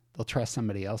 They'll trust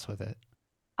somebody else with it.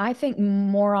 I think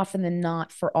more often than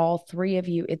not, for all 3 of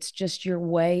you, it's just your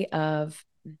way of,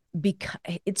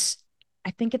 because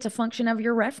I think it's a function of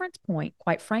your reference point,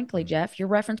 quite frankly, Jeff. Your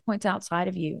reference point's outside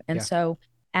of you. And so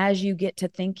as you get to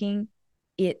thinking,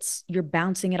 you're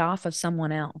bouncing it off of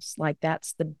someone else. Like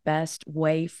that's the best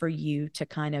way for you to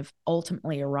kind of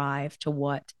ultimately arrive to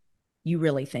what you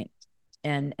really think.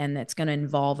 And that's going to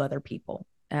involve other people,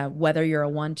 whether you're a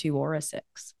 1, 2, or a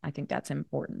 6. I think that's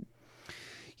important.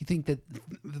 You think that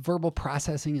verbal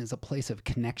processing is a place of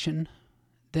connection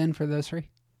then for those 3?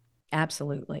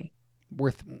 Absolutely.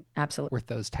 Worth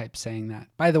those types saying that.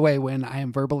 By the way, when I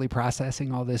am verbally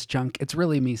processing all this junk, it's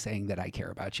really me saying that I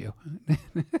care about you.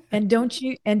 And don't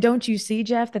you see,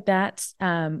 Jeff, that's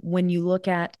when you look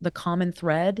at the common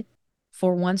thread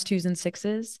for 1s, 2s, and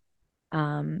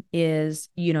 6s, is,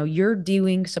 you're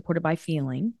doing supported by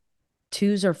feeling.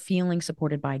 2s are feeling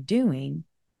supported by doing.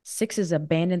 6s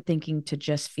abandon thinking to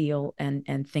just feel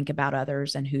and think about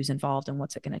others and who's involved and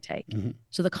what's it going to take. Mm-hmm.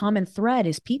 So the common thread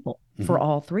is people for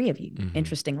all 3 of you,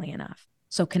 interestingly enough.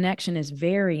 So connection is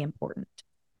very important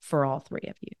for all 3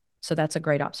 of you. So that's a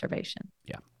great observation.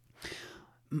 Yeah.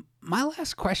 My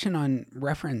last question on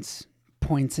reference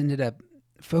points ended up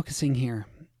focusing here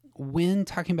when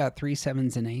talking about 3,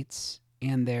 7s, and 8s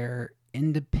and their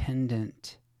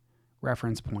independent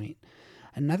reference point.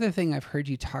 Another thing I've heard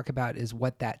you talk about is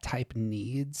what that type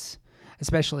needs,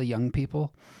 especially young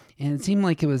people. And it seemed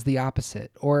like it was the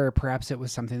opposite, or perhaps it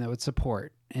was something that would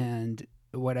support. And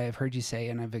what I've heard you say,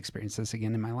 and I've experienced this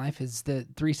again in my life, is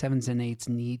that 3, 7s, and 8s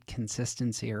need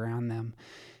consistency around them.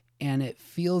 And it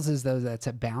feels as though that's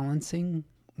a balancing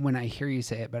when I hear you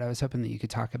say it, but I was hoping that you could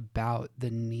talk about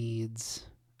the needs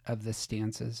of the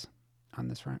stances on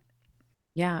this front.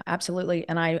 Yeah, absolutely.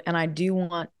 And I do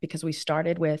want, because we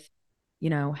started with,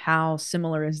 how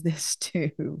similar is this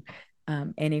to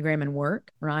Enneagram and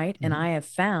work, right? Mm-hmm. And I have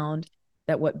found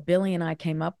that what Billy and I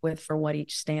came up with for what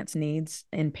each stance needs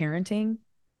in parenting,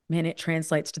 man, it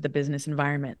translates to the business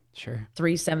environment. Sure.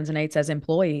 3, 7s, and 8s as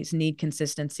employees need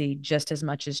consistency just as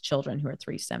much as children who are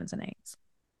 3, 7s, and 8s.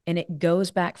 And it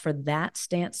goes back for that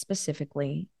stance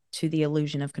specifically to the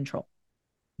illusion of control.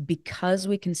 Because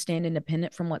we can stand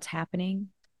independent from what's happening,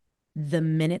 the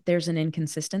minute there's an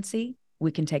inconsistency,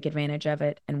 we can take advantage of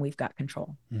it and we've got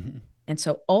control. Mm-hmm. And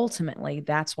so ultimately,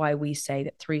 that's why we say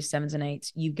that 3, 7s, and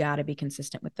 8s, you got to be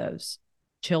consistent with those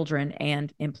children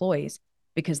and employees,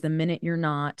 because the minute you're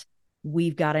not,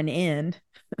 we've got an end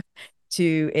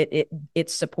to it.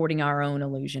 It's supporting our own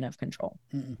illusion of control.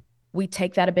 Mm-mm. We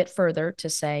take that a bit further to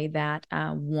say that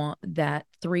that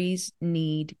 3s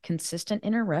need consistent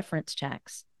inner reference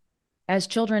checks as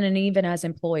children and even as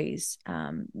employees,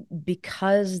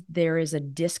 because there is a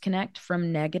disconnect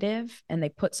from negative and they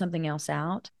put something else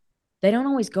out. They don't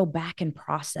always go back and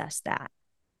process that.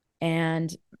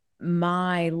 And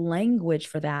my language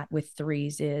for that with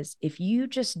 3s is, if you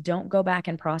just don't go back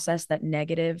and process that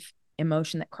negative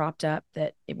emotion that cropped up,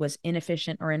 that it was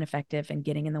inefficient or ineffective and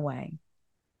getting in the way,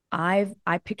 I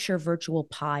picture virtual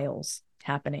piles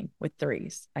happening with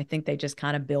 3s. I think they just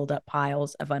kind of build up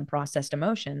piles of unprocessed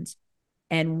emotions.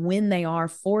 And when they are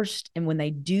forced, and when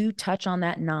they do touch on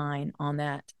that 9, on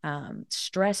that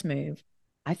stress move,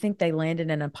 I think they landed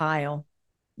in a pile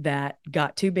that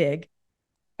got too big.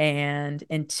 And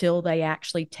until they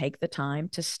actually take the time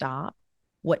to stop,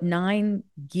 what 9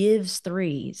 gives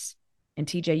 3s, and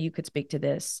TJ, you could speak to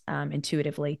this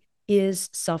intuitively, is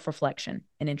self-reflection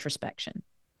and introspection.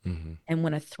 Mm-hmm. And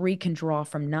when a 3 can draw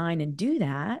from 9 and do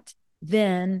that,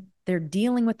 then they're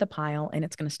dealing with the pile and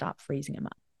it's going to stop freezing them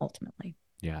up ultimately.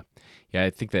 Yeah. I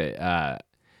think that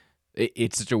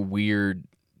it's such a weird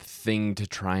thing to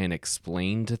try and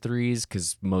explain to threes,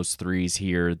 because most threes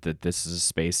hear that this is a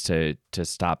space to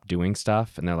stop doing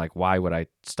stuff, and they're like, why would I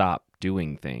stop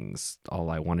doing things? All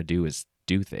I want to do is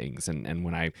do things. And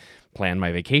when I plan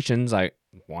my vacations, I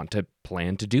want to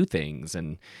plan to do things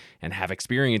and have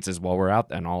experiences while we're out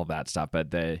and all of that stuff.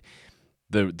 But the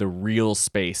real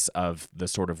space of the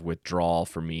sort of withdrawal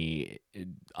for me,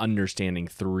 understanding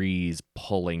threes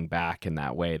pulling back in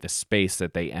that way, the space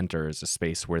that they enter is a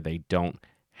space where they don't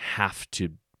have to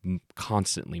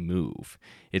constantly move.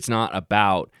 It's not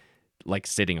about like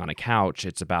sitting on a couch.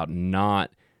 It's about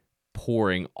not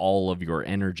pouring all of your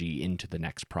energy into the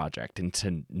next project,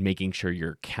 into making sure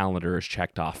your calendar is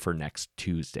checked off for next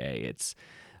Tuesday. It's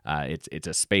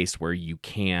a space where you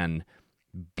can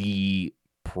be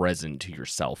present to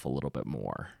yourself a little bit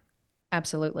more.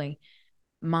 Absolutely.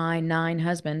 My 9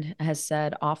 husband has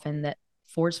said often that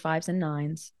 4s, 5s, and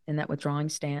 9s in that withdrawing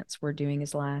stance we're doing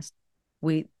his last,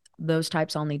 those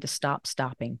types all need to stop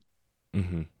stopping.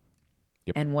 Mm-hmm.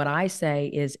 Yep. And what I say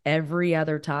is every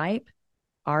other type,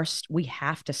 we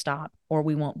have to stop or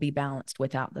we won't be balanced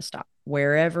without the stop,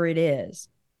 wherever it is,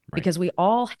 Right. because we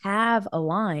all have a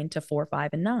line to 4,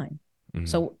 5, and 9. Mm-hmm.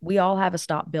 So we all have a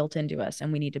stop built into us,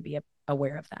 and we need to be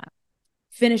aware of that.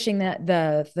 Finishing that,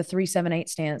 the 3, 7, 8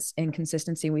 stance in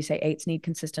consistency, we say 8s need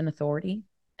consistent authority,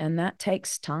 and that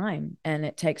takes time, and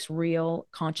it takes real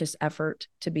conscious effort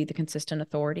to be the consistent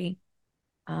authority.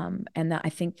 And that, I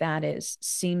think that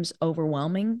seems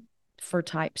overwhelming for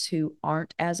types who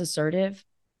aren't as assertive,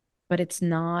 but it's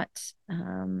not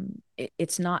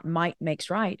might makes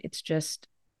right. It's just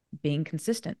being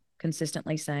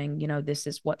consistently saying, this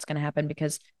is what's going to happen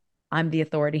because I'm the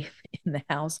authority in the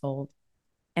household.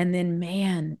 And then,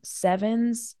 man,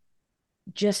 7s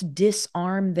just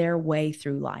disarm their way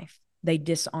through life. They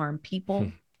disarm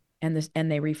people and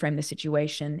they reframe the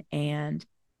situation, and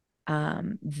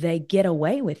they get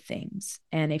away with things.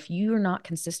 And if you're not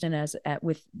consistent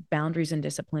with boundaries and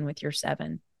discipline with your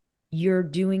 7, you're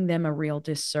doing them a real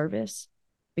disservice,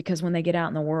 because when they get out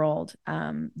in the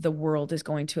world is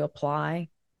going to apply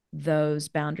those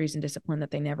boundaries and discipline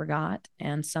that they never got.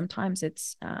 And sometimes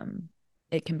it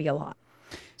can be a lot.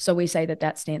 So we say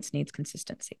that stance needs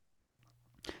consistency.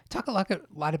 Talk a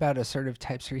lot about assertive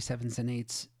types, 3, 7s, and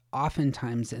 8s.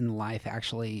 Oftentimes in life,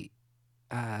 actually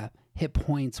hit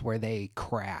points where they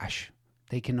crash.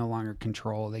 They can no longer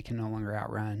control. They can no longer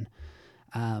outrun.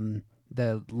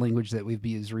 The language that we've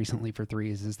used recently for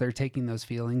 3s is they're taking those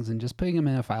feelings and just putting them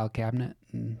in a file cabinet,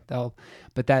 and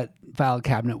but that file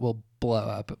cabinet will blow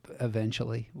up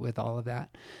eventually with all of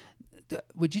that.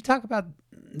 Would you talk about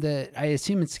I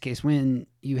assume it's the case when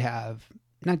you have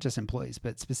not just employees,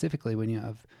 but specifically when you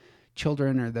have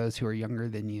children or those who are younger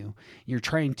than you, you're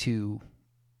trying to,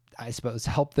 I suppose,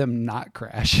 help them not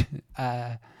crash.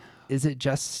 Is it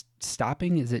just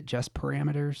stopping? Is it just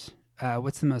parameters?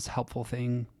 What's the most helpful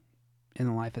thing in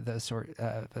the life of those sort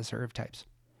of assertive types?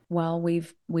 Well,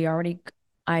 we already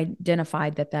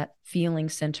identified that feeling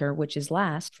center, which is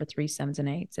last for 3, 7s, and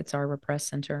 8s, it's our repressed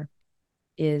center,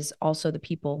 is also the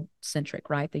people centric,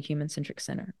 right? The human centric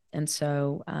center. And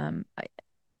so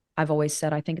I've always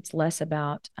said, I think it's less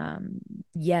about,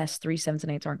 yes, 3, 7s,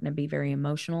 and 8s aren't going to be very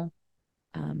emotional.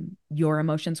 Your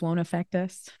emotions won't affect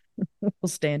us. We'll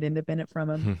stand independent from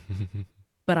them.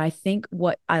 But I think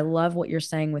I love what you're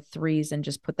saying with 3s, and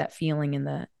just put that feeling in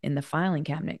the filing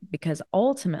cabinet, because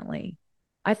ultimately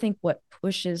I think what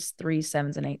pushes 3,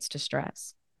 7s, and 8s to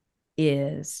stress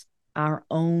is our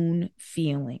own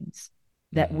feelings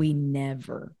that we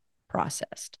never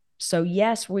processed. So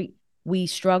yes, we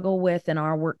struggle with, and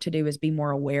our work to do is be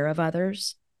more aware of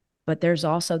others, but there's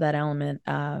also that element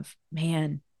of,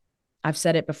 man, I've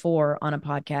said it before on a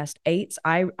podcast, 8s,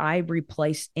 I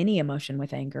replace any emotion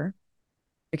with anger,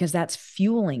 because that's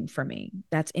fueling for me.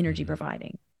 That's energy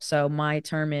providing. So my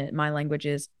language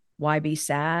is, why be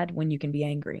sad when you can be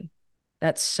angry?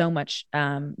 That's so much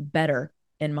better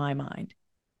in my mind.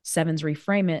 7s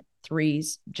reframe it,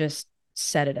 3s just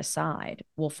set it aside.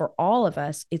 Well, for all of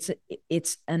us,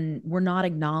 we're not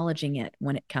acknowledging it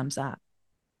when it comes up.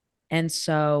 And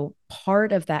so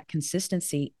part of that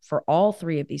consistency for all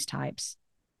 3 of these types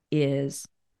is,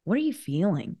 what are you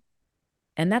feeling?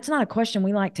 And that's not a question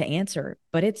we like to answer,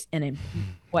 but it's an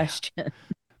important question.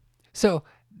 So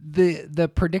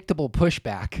the predictable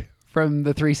pushback from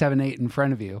the 3, 7, 8 in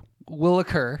front of you will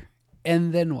occur,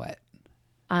 and then what?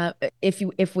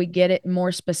 If we get it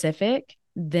more specific,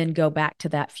 then go back to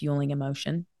that fueling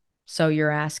emotion. So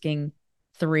you're asking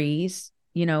 3s,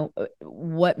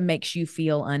 what makes you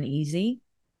feel uneasy?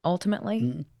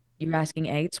 Ultimately, you're asking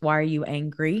 8s, why are you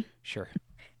angry? Sure.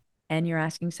 And you're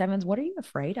asking 7s, what are you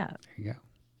afraid of? There you go.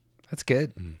 That's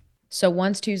good. So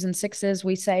ones, twos, and sixes,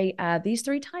 we say these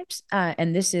three types,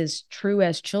 and this is true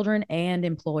as children and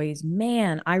employees.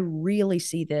 Man, I really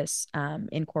see this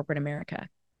in corporate America.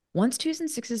 Ones, twos, and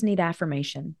sixes need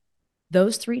affirmation.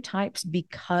 Those three types,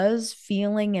 because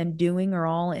feeling and doing are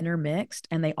all intermixed,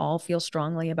 and they all feel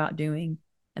strongly about doing,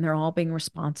 and they're all being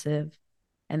responsive,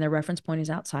 and their reference point is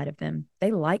outside of them.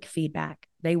 They like feedback.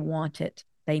 They want it.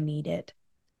 They need it.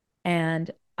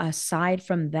 And aside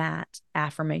from that,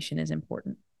 affirmation is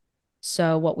important.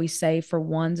 So, what we say for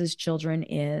ones as children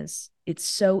is it's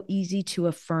so easy to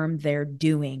affirm their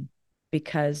doing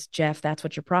because, Jeff, that's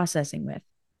what you're processing with.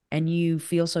 And you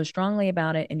feel so strongly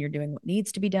about it, and you're doing what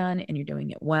needs to be done, and you're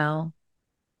doing it well.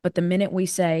 But the minute we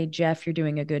say, Jeff, you're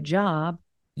doing a good job,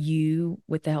 you,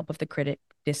 with the help of the critic,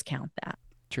 discount that.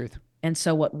 Truth. And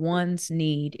so, what ones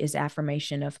need is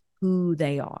affirmation of who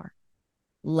they are,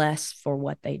 less for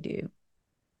what they do.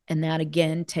 And that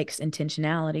again takes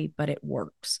intentionality, but it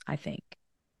works, I think.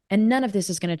 And none of this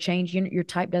is going to change. Your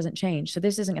type doesn't change. So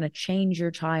this isn't going to change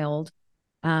your child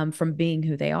from being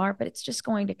who they are, but it's just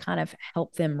going to kind of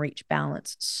help them reach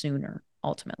balance sooner,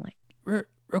 ultimately. Real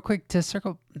quick, to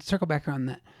circle back on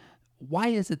that. Why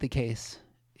is it the case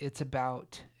it's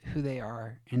about who they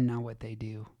are and not what they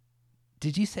do?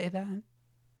 Did you say that?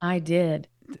 I did.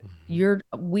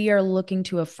 We are looking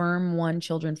to affirm one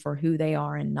children for who they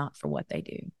are and not for what they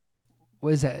do.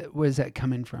 Where is that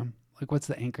coming from? Like, what's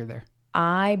the anchor there?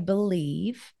 I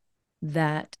believe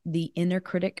that the inner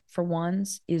critic for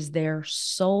ones is there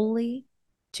solely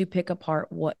to pick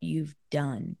apart what you've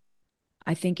done.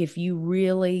 I think if you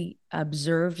really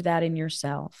observed that in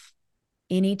yourself,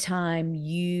 anytime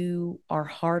you are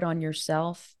hard on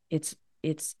yourself, it's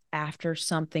after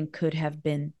something could have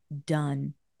been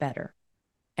done better.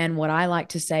 And what I like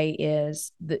to say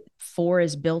is that 4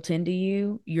 is built into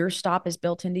you. Your stop is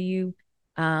built into you,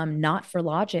 not for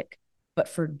logic, but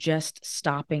for just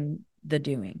stopping the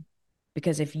doing.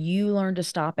 Because if you learn to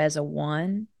stop as a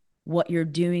 1, what you're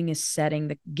doing is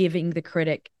giving the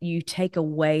critic, you take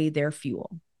away their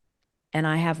fuel. And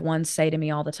I have ones say to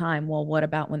me all the time, well, what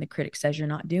about when the critic says you're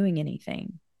not doing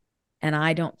anything? And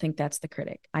I don't think that's the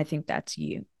critic. I think that's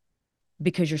you,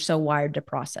 because you're so wired to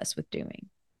process with doing.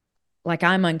 Like,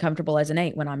 I'm uncomfortable as an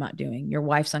 8 when I'm not doing. Your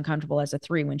wife's uncomfortable as a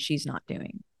 3 when she's not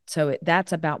doing. So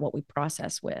that's about what we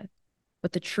process with.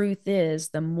 But the truth is,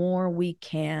 the more we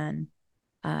can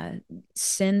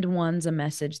send ones a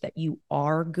message that you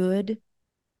are good,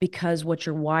 because what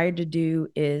you're wired to do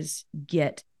is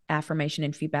get affirmation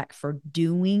and feedback for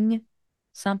doing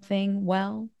something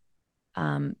well,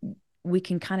 we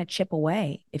can kind of chip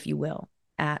away, if you will,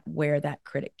 at where that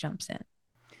critic jumps in.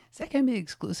 Is that going to be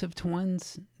exclusive to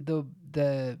ones? You'll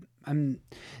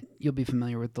be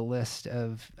familiar with the list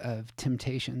of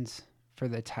temptations for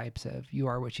the types of you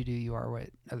are what you do, you are what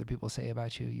other people say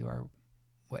about you, you are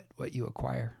what you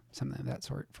acquire, something of that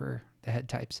sort for the head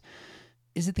types.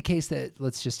 Is it the case that,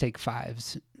 let's just take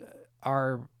 5s,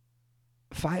 are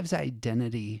 5's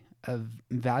identity of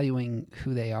valuing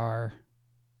who they are,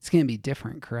 it's going to be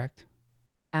different, correct?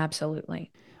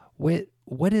 Absolutely.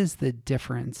 What is the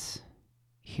difference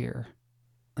here?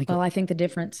 Well, I think the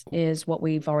difference is what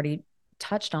we've already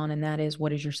touched on, and that is,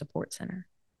 what is your support center?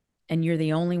 And you're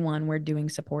the only one where doing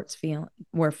is supported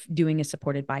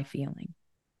by feeling.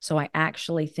 So I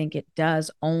actually think it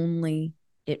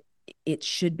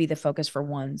should be the focus for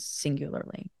ones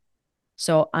singularly.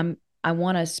 So I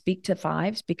want to speak to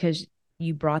 5s because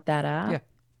you brought that up.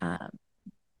 Yeah.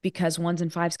 Because 1s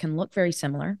and 5s can look very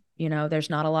similar.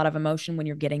 There's not a lot of emotion when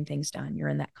you're getting things done. You're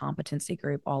in that competency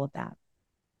group, all of that.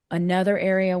 Another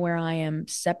area where I am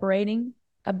separating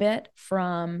a bit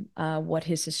from what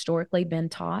has historically been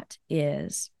taught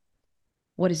is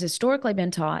for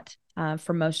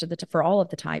all of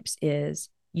the types is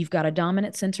you've got a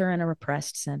dominant center and a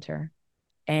repressed center.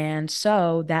 And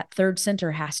so that third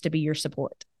center has to be your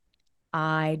support.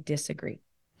 I disagree.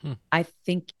 I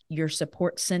think your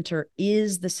support center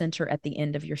is the center at the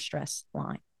end of your stress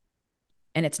line.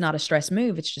 And it's not a stress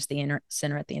move. It's just the inner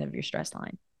center at the end of your stress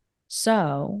line.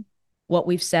 So what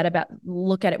we've said about,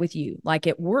 look at it with you, like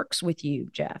it works with you,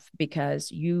 Jeff, because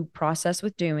you process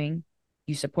with doing,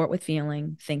 you support with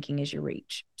feeling, thinking is your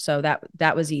reach. So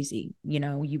that was easy.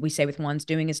 We say with ones,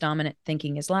 doing is dominant,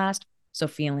 thinking is last. So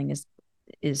feeling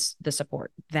is the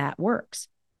support. That works.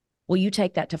 Well, you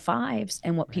take that to 5s,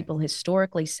 and what people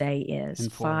historically say is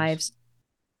 5s.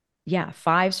 Yeah,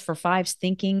 5s for 5s,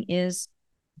 thinking is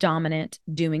dominant,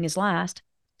 doing is last.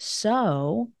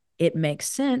 So it makes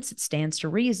sense. It stands to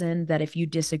reason that if you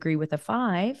disagree with a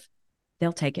 5,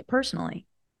 they'll take it personally.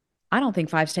 I don't think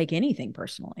 5s take anything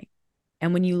personally.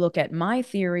 And when you look at my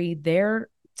theory, their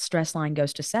stress line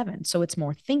goes to 7. So it's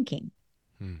more thinking.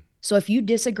 So if you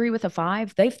disagree with a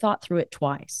 5, they've thought through it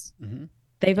twice.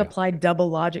 They've applied double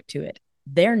logic to it.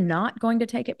 They're not going to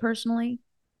take it personally.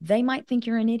 They might think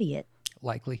you're an idiot.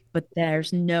 Likely. But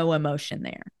there's no emotion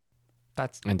there.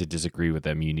 And to disagree with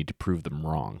them, you need to prove them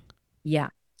wrong. Yeah,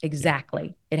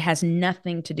 exactly. It has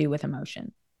nothing to do with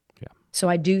emotion. Yeah. So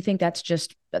I do think that's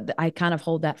just, I kind of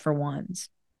hold that for 1s.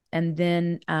 And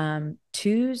then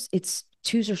 2s,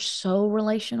 2s are so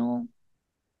relational.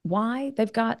 Why?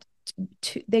 They've got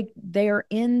they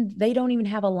don't even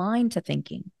have a line to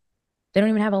thinking. They don't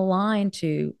even have a line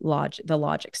to the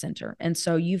logic center. And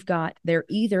so they're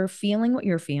either feeling what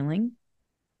you're feeling,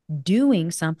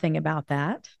 doing something about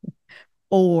that,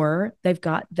 or they've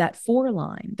got that 4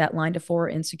 line, that line to 4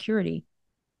 insecurity.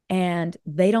 And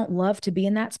they don't love to be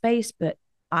in that space, but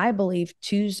I believe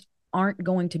 2s aren't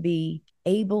going to be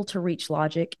able to reach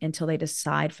logic until they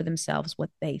decide for themselves what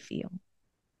they feel.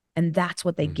 And that's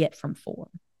what they get from 4.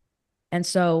 And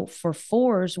so for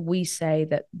 4s, we say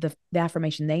that the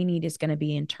affirmation they need is going to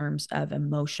be in terms of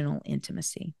emotional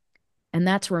intimacy. And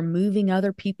that's removing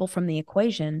other people from the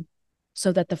equation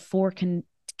so that the 4 can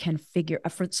figure,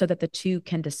 so that the 2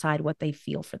 can decide what they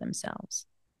feel for themselves.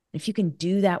 If you can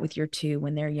do that with your 2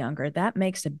 when they're younger, that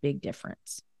makes a big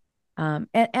difference.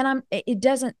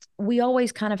 We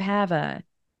always kind of have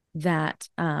that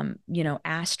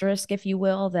asterisk, if you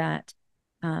will, that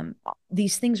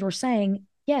these things we're saying,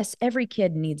 yes, every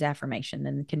kid needs affirmation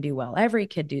and can do well. Every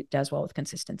kid does well with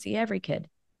consistency. Every kid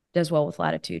does well with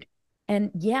latitude.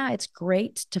 And yeah, it's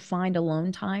great to find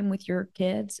alone time with your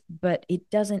kids, but it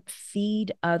doesn't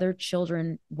feed other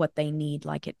children what they need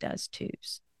like it does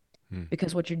 2s.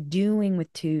 Because what you're doing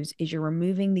with 2s is you're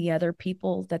removing the other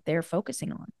people that they're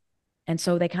focusing on. And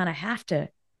so they kind of have to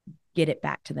get it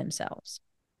back to themselves.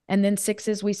 And then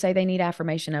 6s, we say they need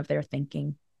affirmation of their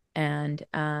thinking. And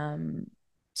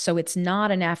so it's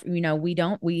not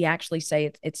we actually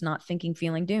say it's not thinking,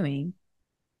 feeling, doing.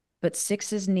 But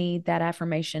 6s need that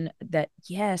affirmation that,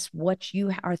 yes, what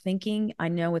you are thinking, I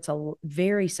know it's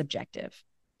very subjective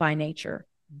by nature,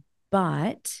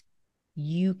 but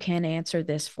you can answer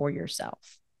this for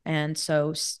yourself. And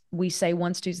so we say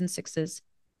 1s, 2s, and 6s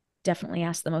definitely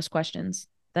ask the most questions.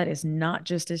 That is not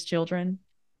just as children.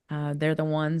 They're the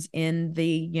ones in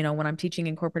when I'm teaching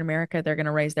in corporate America, they're going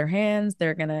to raise their hands.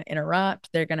 They're going to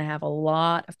interrupt. They're going to have a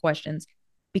lot of questions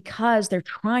because they're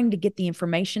trying to get the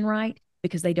information right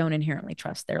because they don't inherently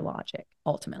trust their logic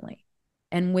ultimately.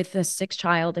 And with a 6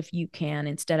 child, if you can,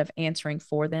 instead of answering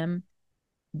for them,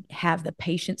 have the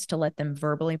patience to let them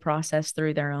verbally process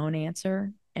through their own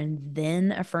answer and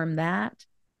then affirm that,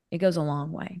 it goes a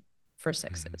long way for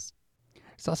 6s.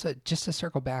 It's also, just to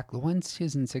circle back, the 1s,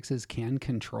 2s, and 6s can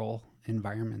control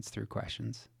environments through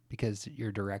questions because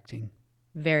you're directing.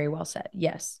 Very well said.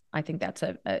 Yes, I think that's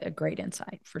a great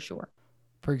insight for sure.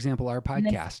 For example, our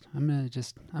podcast. I'm gonna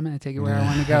take it where I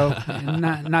want to go,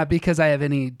 and not because I have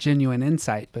any genuine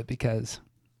insight, but because.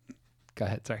 Go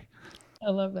ahead. Sorry. I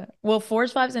love that. Well,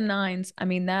 4s, 5s, and 9s. I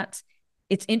mean,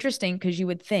 it's interesting because you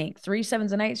would think 3s,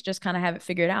 7s, and 8s just kind of have it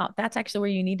figured out. That's actually where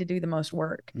you need to do the most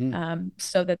work,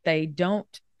 so that they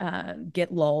don't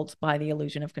get lulled by the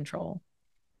illusion of control.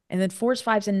 And then 4s,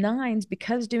 5s, and 9s,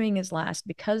 because doing is last,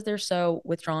 because they're so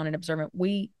withdrawn and observant,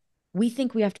 we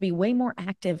think we have to be way more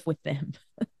active with them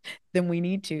than we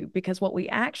need to, because what we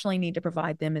actually need to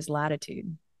provide them is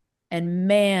latitude. And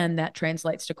man, that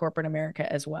translates to corporate America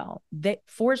as well.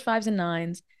 4s, 5s, and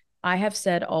 9s, I have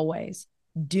said always,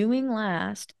 doing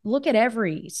last, look at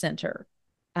every center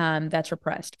that's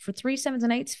repressed. For 3s, 7s,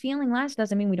 and 8s, feeling last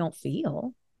doesn't mean we don't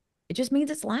feel. It just means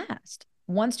it's last.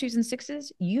 1s, 2s, and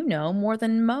 6s, more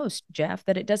than most, Jeff,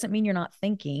 that it doesn't mean you're not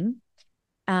thinking.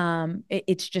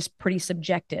 It's just pretty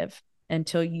subjective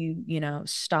until you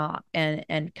stop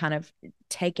and kind of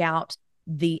take out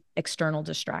the external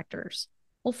distractors.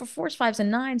 Well, for 4s, 5s,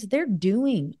 and 9s, they're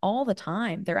doing all the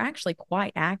time. They're actually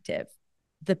quite active.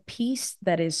 The piece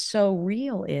that is so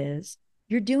real is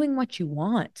you're doing what you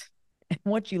want and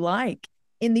what you like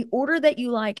in the order that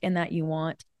you like and that you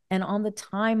want, and on the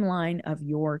timeline of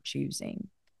your choosing.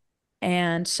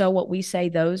 And so what we say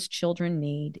those children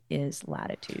need is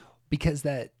latitude. Because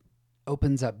that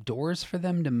opens up doors for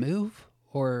them to move?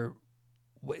 Or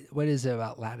what is it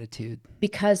about latitude?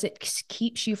 Because it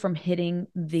keeps you from hitting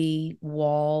the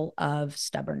wall of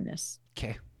stubbornness.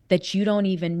 Okay. That you don't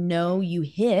even know you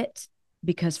hit,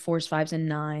 because 4s, 5s, and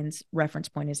 9s reference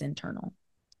point is internal.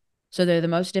 So they're the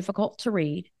most difficult to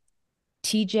read.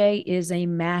 TJ is a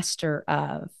master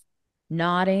of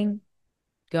nodding,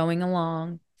 going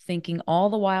along, thinking all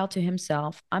the while to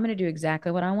himself, I'm going to do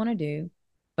exactly what I want to do,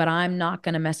 but I'm not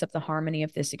going to mess up the harmony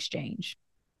of this exchange.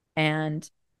 And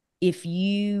if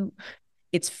you,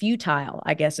 it's futile,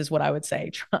 I guess is what I would say,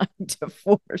 trying to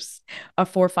force a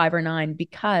 4, 5, or 9,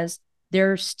 because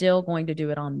they're still going to do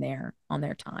it on their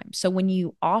time. So when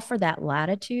you offer that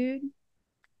latitude,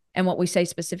 and what we say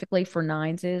specifically for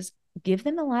 9s is give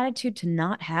them the latitude to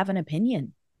not have an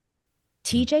opinion.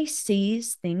 TJ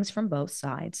sees things from both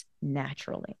sides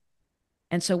naturally.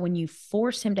 And so when you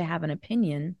force him to have an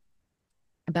opinion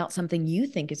about something you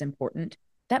think is important,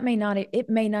 it may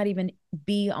not even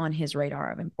be on his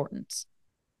radar of importance.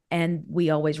 And we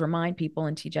always remind people,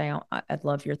 and TJ, I'd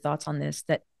love your thoughts on this,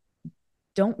 that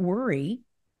don't worry,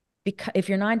 because if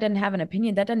your 9 doesn't have an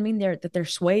opinion, that doesn't mean they're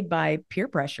swayed by peer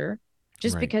pressure.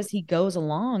 Just Right. because he goes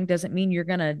along doesn't mean you're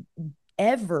going to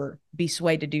ever be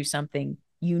swayed to do something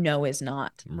is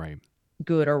not Right.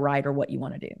 good or right or what you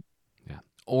want to do. Yeah.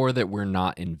 Or that we're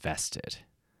not invested.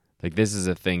 Like, this is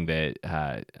a thing that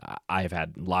I've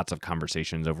had lots of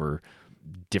conversations over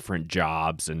different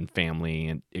jobs and family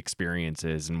and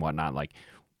experiences and whatnot. Like,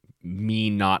 me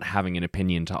not having an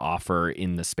opinion to offer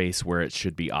in the space where it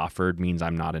should be offered means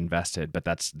I'm not invested. But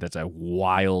that's a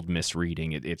wild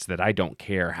misreading. It's that I don't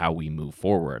care how we move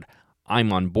forward.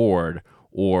 I'm on board,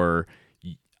 or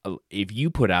if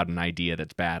you put out an idea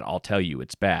that's bad, I'll tell you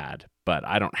it's bad, but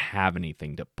I don't have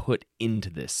anything to put into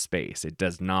this space. It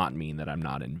does not mean that I'm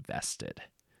not invested.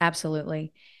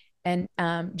 Absolutely. And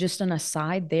just an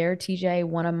aside there, TJ,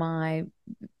 one of my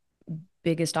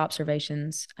biggest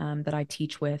observations that I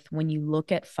teach with, when you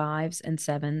look at 5s and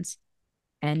 7s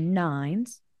and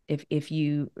 9s, if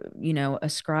you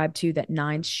ascribe to that,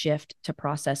 9s shift to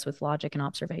process with logic and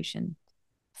observation.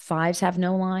 5s have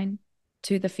no line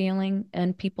to the feeling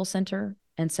and people center,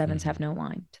 and 7s have no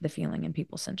line to the feeling and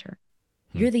people center.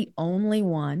 You're the only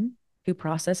one who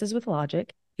processes with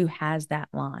logic who has that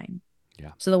line.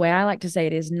 Yeah. So the way I like to say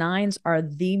it is 9s are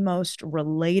the most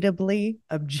relatably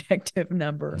objective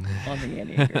number on the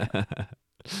Enneagram.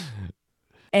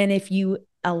 And if you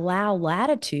allow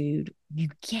latitude, you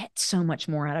get so much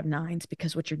more out of 9s,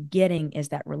 because what you're getting is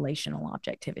that relational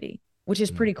objectivity, which is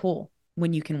pretty cool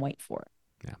when you can wait for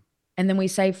it. Yeah. And then we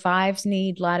say 5s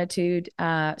need latitude.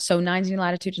 So 9s need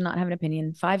latitude to not have an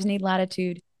opinion. 5s need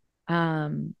latitude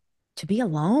to be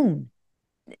alone.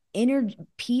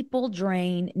 People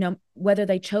drain, whether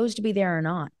they chose to be there or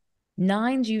not.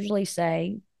 9s usually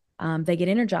say they get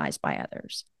energized by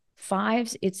others.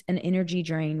 5s, it's an energy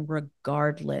drain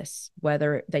regardless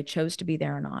whether they chose to be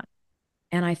there or not.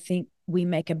 And I think we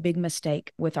make a big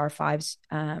mistake with our 5s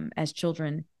as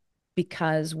children,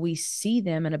 because we see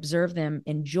them and observe them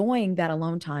enjoying that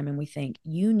alone time, and we think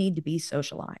you need to be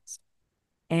socialized.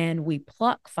 And we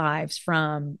pluck 5s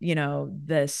from,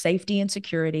 the safety and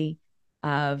security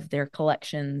of their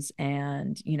collections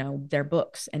and, their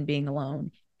books and being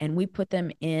alone. And we put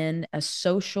them in a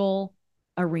social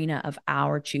arena of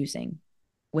our choosing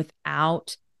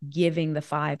without giving the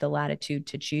 5 the latitude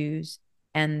to choose.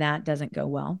 And that doesn't go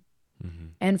well. Mm-hmm.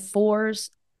 And 4s,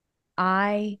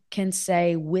 I can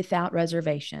say without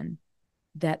reservation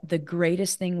that the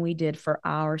greatest thing we did for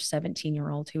our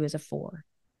 17-year-old who is a 4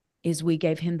 is we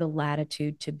gave him the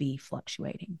latitude to be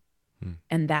fluctuating.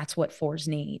 And that's what 4s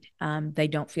need. They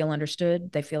don't feel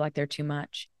understood. They feel like they're too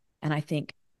much. And I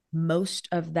think most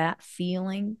of that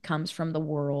feeling comes from the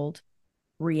world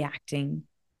reacting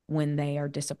when they are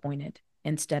disappointed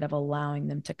instead of allowing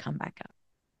them to come back up.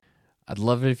 I'd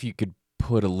love it if you could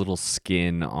put a little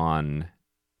skin on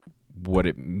what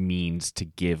it means to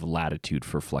give latitude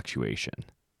for fluctuation.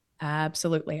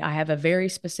 Absolutely. I have a very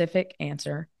specific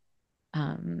answer.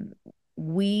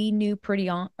 We knew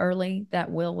pretty early that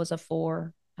Will was a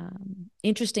 4.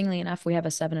 Interestingly enough, we have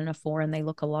a 7 and a 4, and they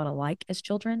look a lot alike as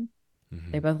children.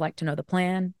 Mm-hmm. They both like to know the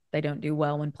plan. They don't do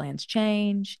well when plans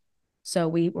change. So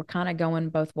we were kind of going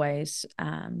both ways.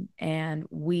 And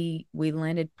we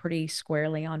landed pretty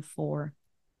squarely on 4.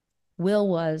 Will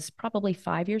was probably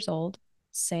 5 years old.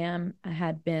 Sam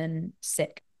had been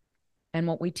sick. And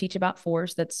what we teach about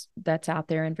 4s that's out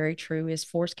there and very true is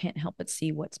 4s can't help but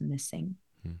see what's missing.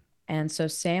 And so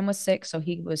Sam was sick, so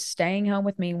he was staying home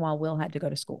with me while Will had to go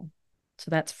to school.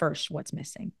 So that's first what's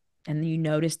missing. And you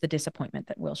notice the disappointment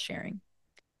that Will's sharing.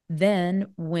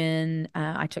 Then when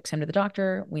I took Sam to the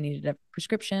doctor, we needed a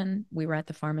prescription. We were at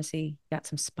the pharmacy, got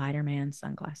some Spider-Man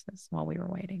sunglasses while we were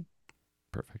waiting.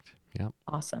 Perfect. Yeah.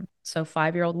 Awesome. So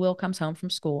 5-year-old Will comes home from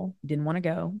school, didn't want to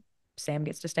go. Sam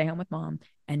gets to stay home with mom.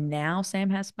 And now Sam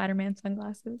has Spider-Man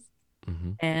sunglasses.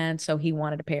 Mm-hmm. And so he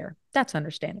wanted a pair. That's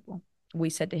understandable. We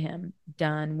said to him,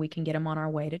 done. We can get him on our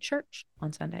way to church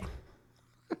on Sunday.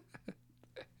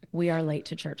 We are late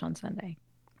to church on Sunday.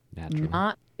 Naturally.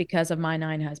 Not because of my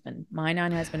 9 husband. My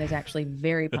 9 husband is actually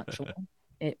very punctual.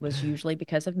 It was usually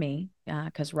because of me,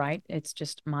 because, right, it's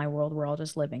just my world. We're all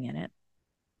just living in it.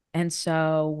 And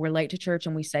so we're late to church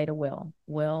and we say to Will,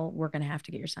 we're going to have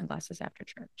to get your sunglasses after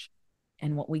church.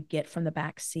 And what we get from the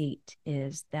back seat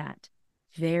is that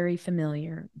very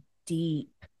familiar,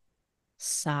 deep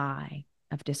sigh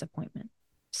of disappointment.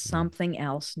 Something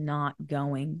else not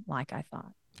going like I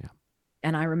thought. Yeah.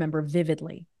 And I remember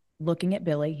vividly looking at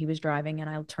Billy. He was driving, and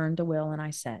I turned to Will and I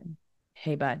said,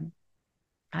 "Hey, bud,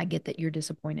 I get that you're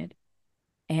disappointed.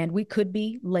 And we could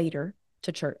be later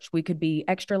to church. We could be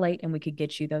extra late and we could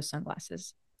get you those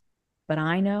sunglasses. But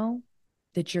I know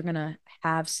that you're going to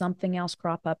have something else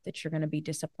crop up that you're going to be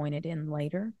disappointed in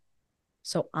later.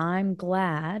 So I'm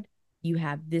glad you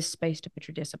have this space to put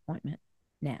your disappointment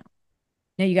now."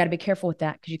 Now, you got to be careful with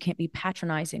that because you can't be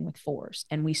patronizing with fours.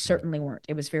 And we certainly weren't.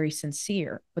 It was very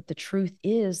sincere. But the truth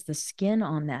is, the skin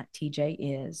on that, TJ,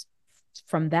 is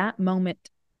from that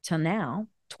moment till now,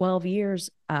 12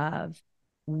 years of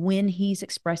when he's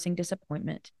expressing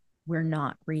disappointment, we're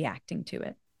not reacting to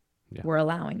it. Yeah. We're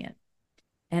allowing it.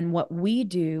 And what we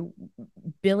do,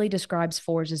 Billy describes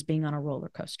fours as being on a roller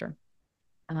coaster.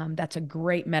 That's a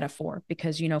great metaphor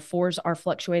because, fours are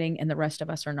fluctuating and the rest of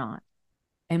us are not.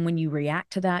 And when you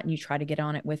react to that and you try to get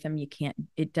on it with them,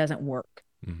 it doesn't work.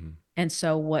 Mm-hmm. And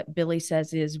so what Billy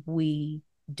says is we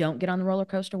don't get on the roller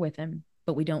coaster with him,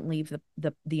 but we don't leave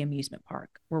the amusement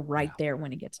park. We're right there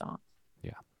when he gets off.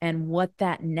 Yeah. And what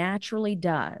that naturally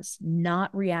does,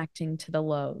 not reacting to the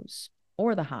lows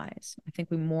or the highs, I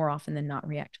think we more often than not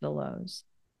react to the lows.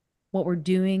 What we're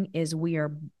doing is we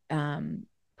are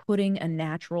putting a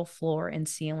natural floor and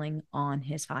ceiling on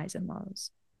his highs and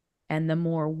lows. And the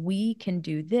more we can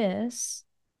do this,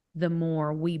 the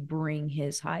more we bring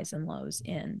his highs and lows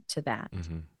into that.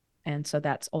 Mm-hmm. And so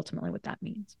that's ultimately what that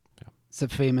means. Yeah. It's a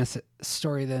famous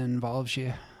story that involves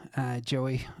you,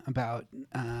 Joey, about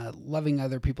loving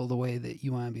other people the way that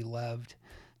you want to be loved.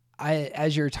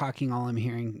 As you're talking, all I'm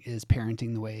hearing is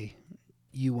parenting the way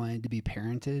you wanted to be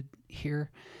parented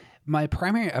here. A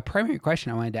primary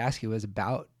question I wanted to ask you was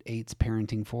about 8's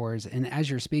parenting 4's. And as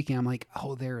you're speaking, I'm like,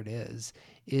 oh, there it is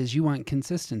you want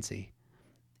consistency.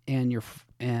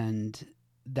 And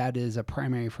that is a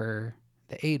primary for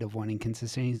the 8 of wanting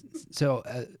consistency. So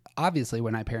obviously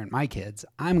when I parent my kids,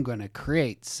 I'm going to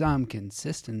create some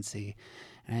consistency.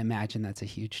 And I imagine that's a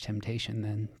huge temptation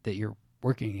then that you're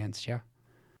working against. Yeah.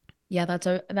 Yeah,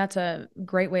 that's a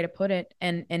great way to put it.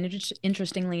 And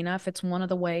interestingly enough, it's one of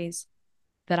the ways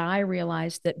that I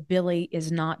realized that Billy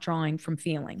is not drawing from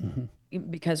feeling,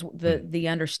 because the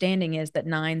understanding is that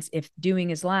 9s, if doing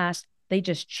is last, they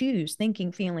just choose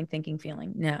thinking,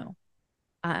 feeling. No,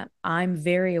 I'm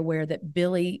very aware that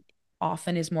Billy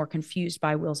often is more confused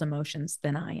by Will's emotions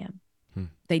than I am.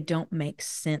 They don't make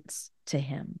sense to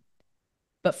him.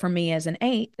 But for me as an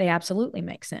 8, they absolutely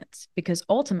make sense because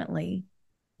ultimately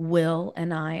Will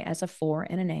and I as a 4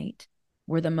 and an 8,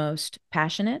 we're the most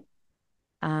passionate.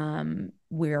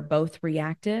 We're both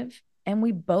reactive and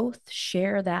we both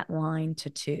share that line to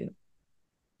 2.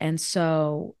 And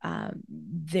so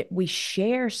that we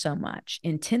share so much.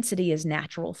 Intensity is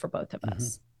natural for both of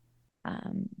us.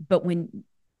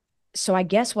 So I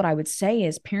guess what I would say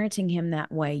is parenting him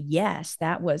that way, yes,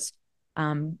 that was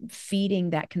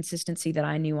feeding that consistency that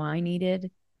I knew I needed.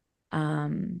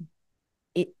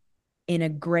 It, in a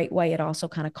great way, it also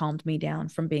kind of calmed me down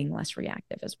from being less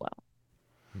reactive as well.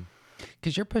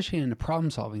 Because you're pushing into problem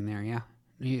solving there, yeah?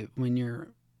 When you're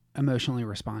emotionally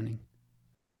responding.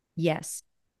 Yes.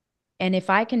 And if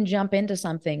I can jump into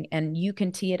something and you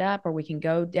can tee it up or we can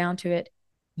go down to it,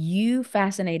 you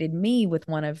fascinated me with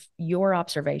one of your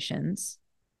observations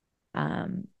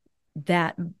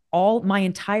that my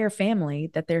entire family,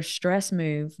 that their stress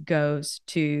move goes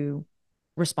to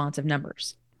responsive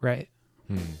numbers. Right.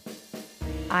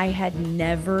 I had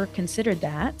never considered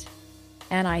that.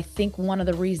 And I think one of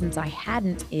the reasons I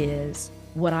hadn't is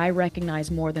what I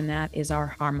recognize more than that is our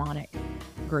harmonic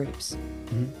groups.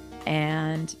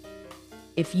 And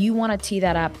if you want to tee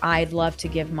that up, I'd love to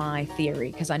give my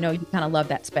theory because I know you kind of love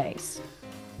that space.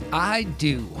 I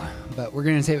do, but we're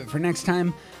going to save it for next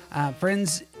time.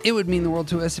 Friends, it would mean the world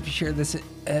to us if you share this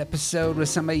episode with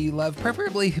somebody you love,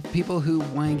 preferably people who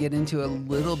want to get into a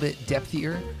little bit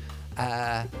depthier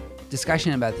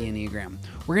discussion about the Enneagram.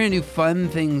 We're going to do fun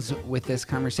things with this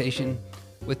conversation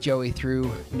with Joey through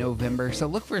November, so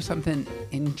look for something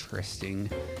interesting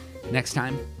next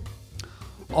time.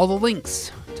 All the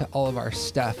links to all of our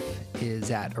stuff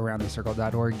is at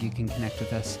aroundthecircle.org. You can connect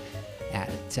with us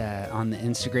on the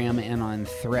Instagram and on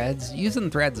Threads. Using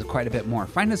Threads quite a bit more.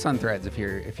 Find us on Threads if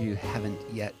you haven't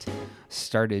yet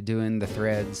started doing the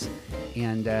Threads.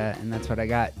 And that's what I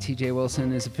got. TJ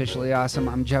Wilson is officially awesome.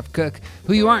 I'm Jeff Cook.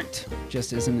 Who you aren't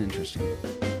just isn't interesting.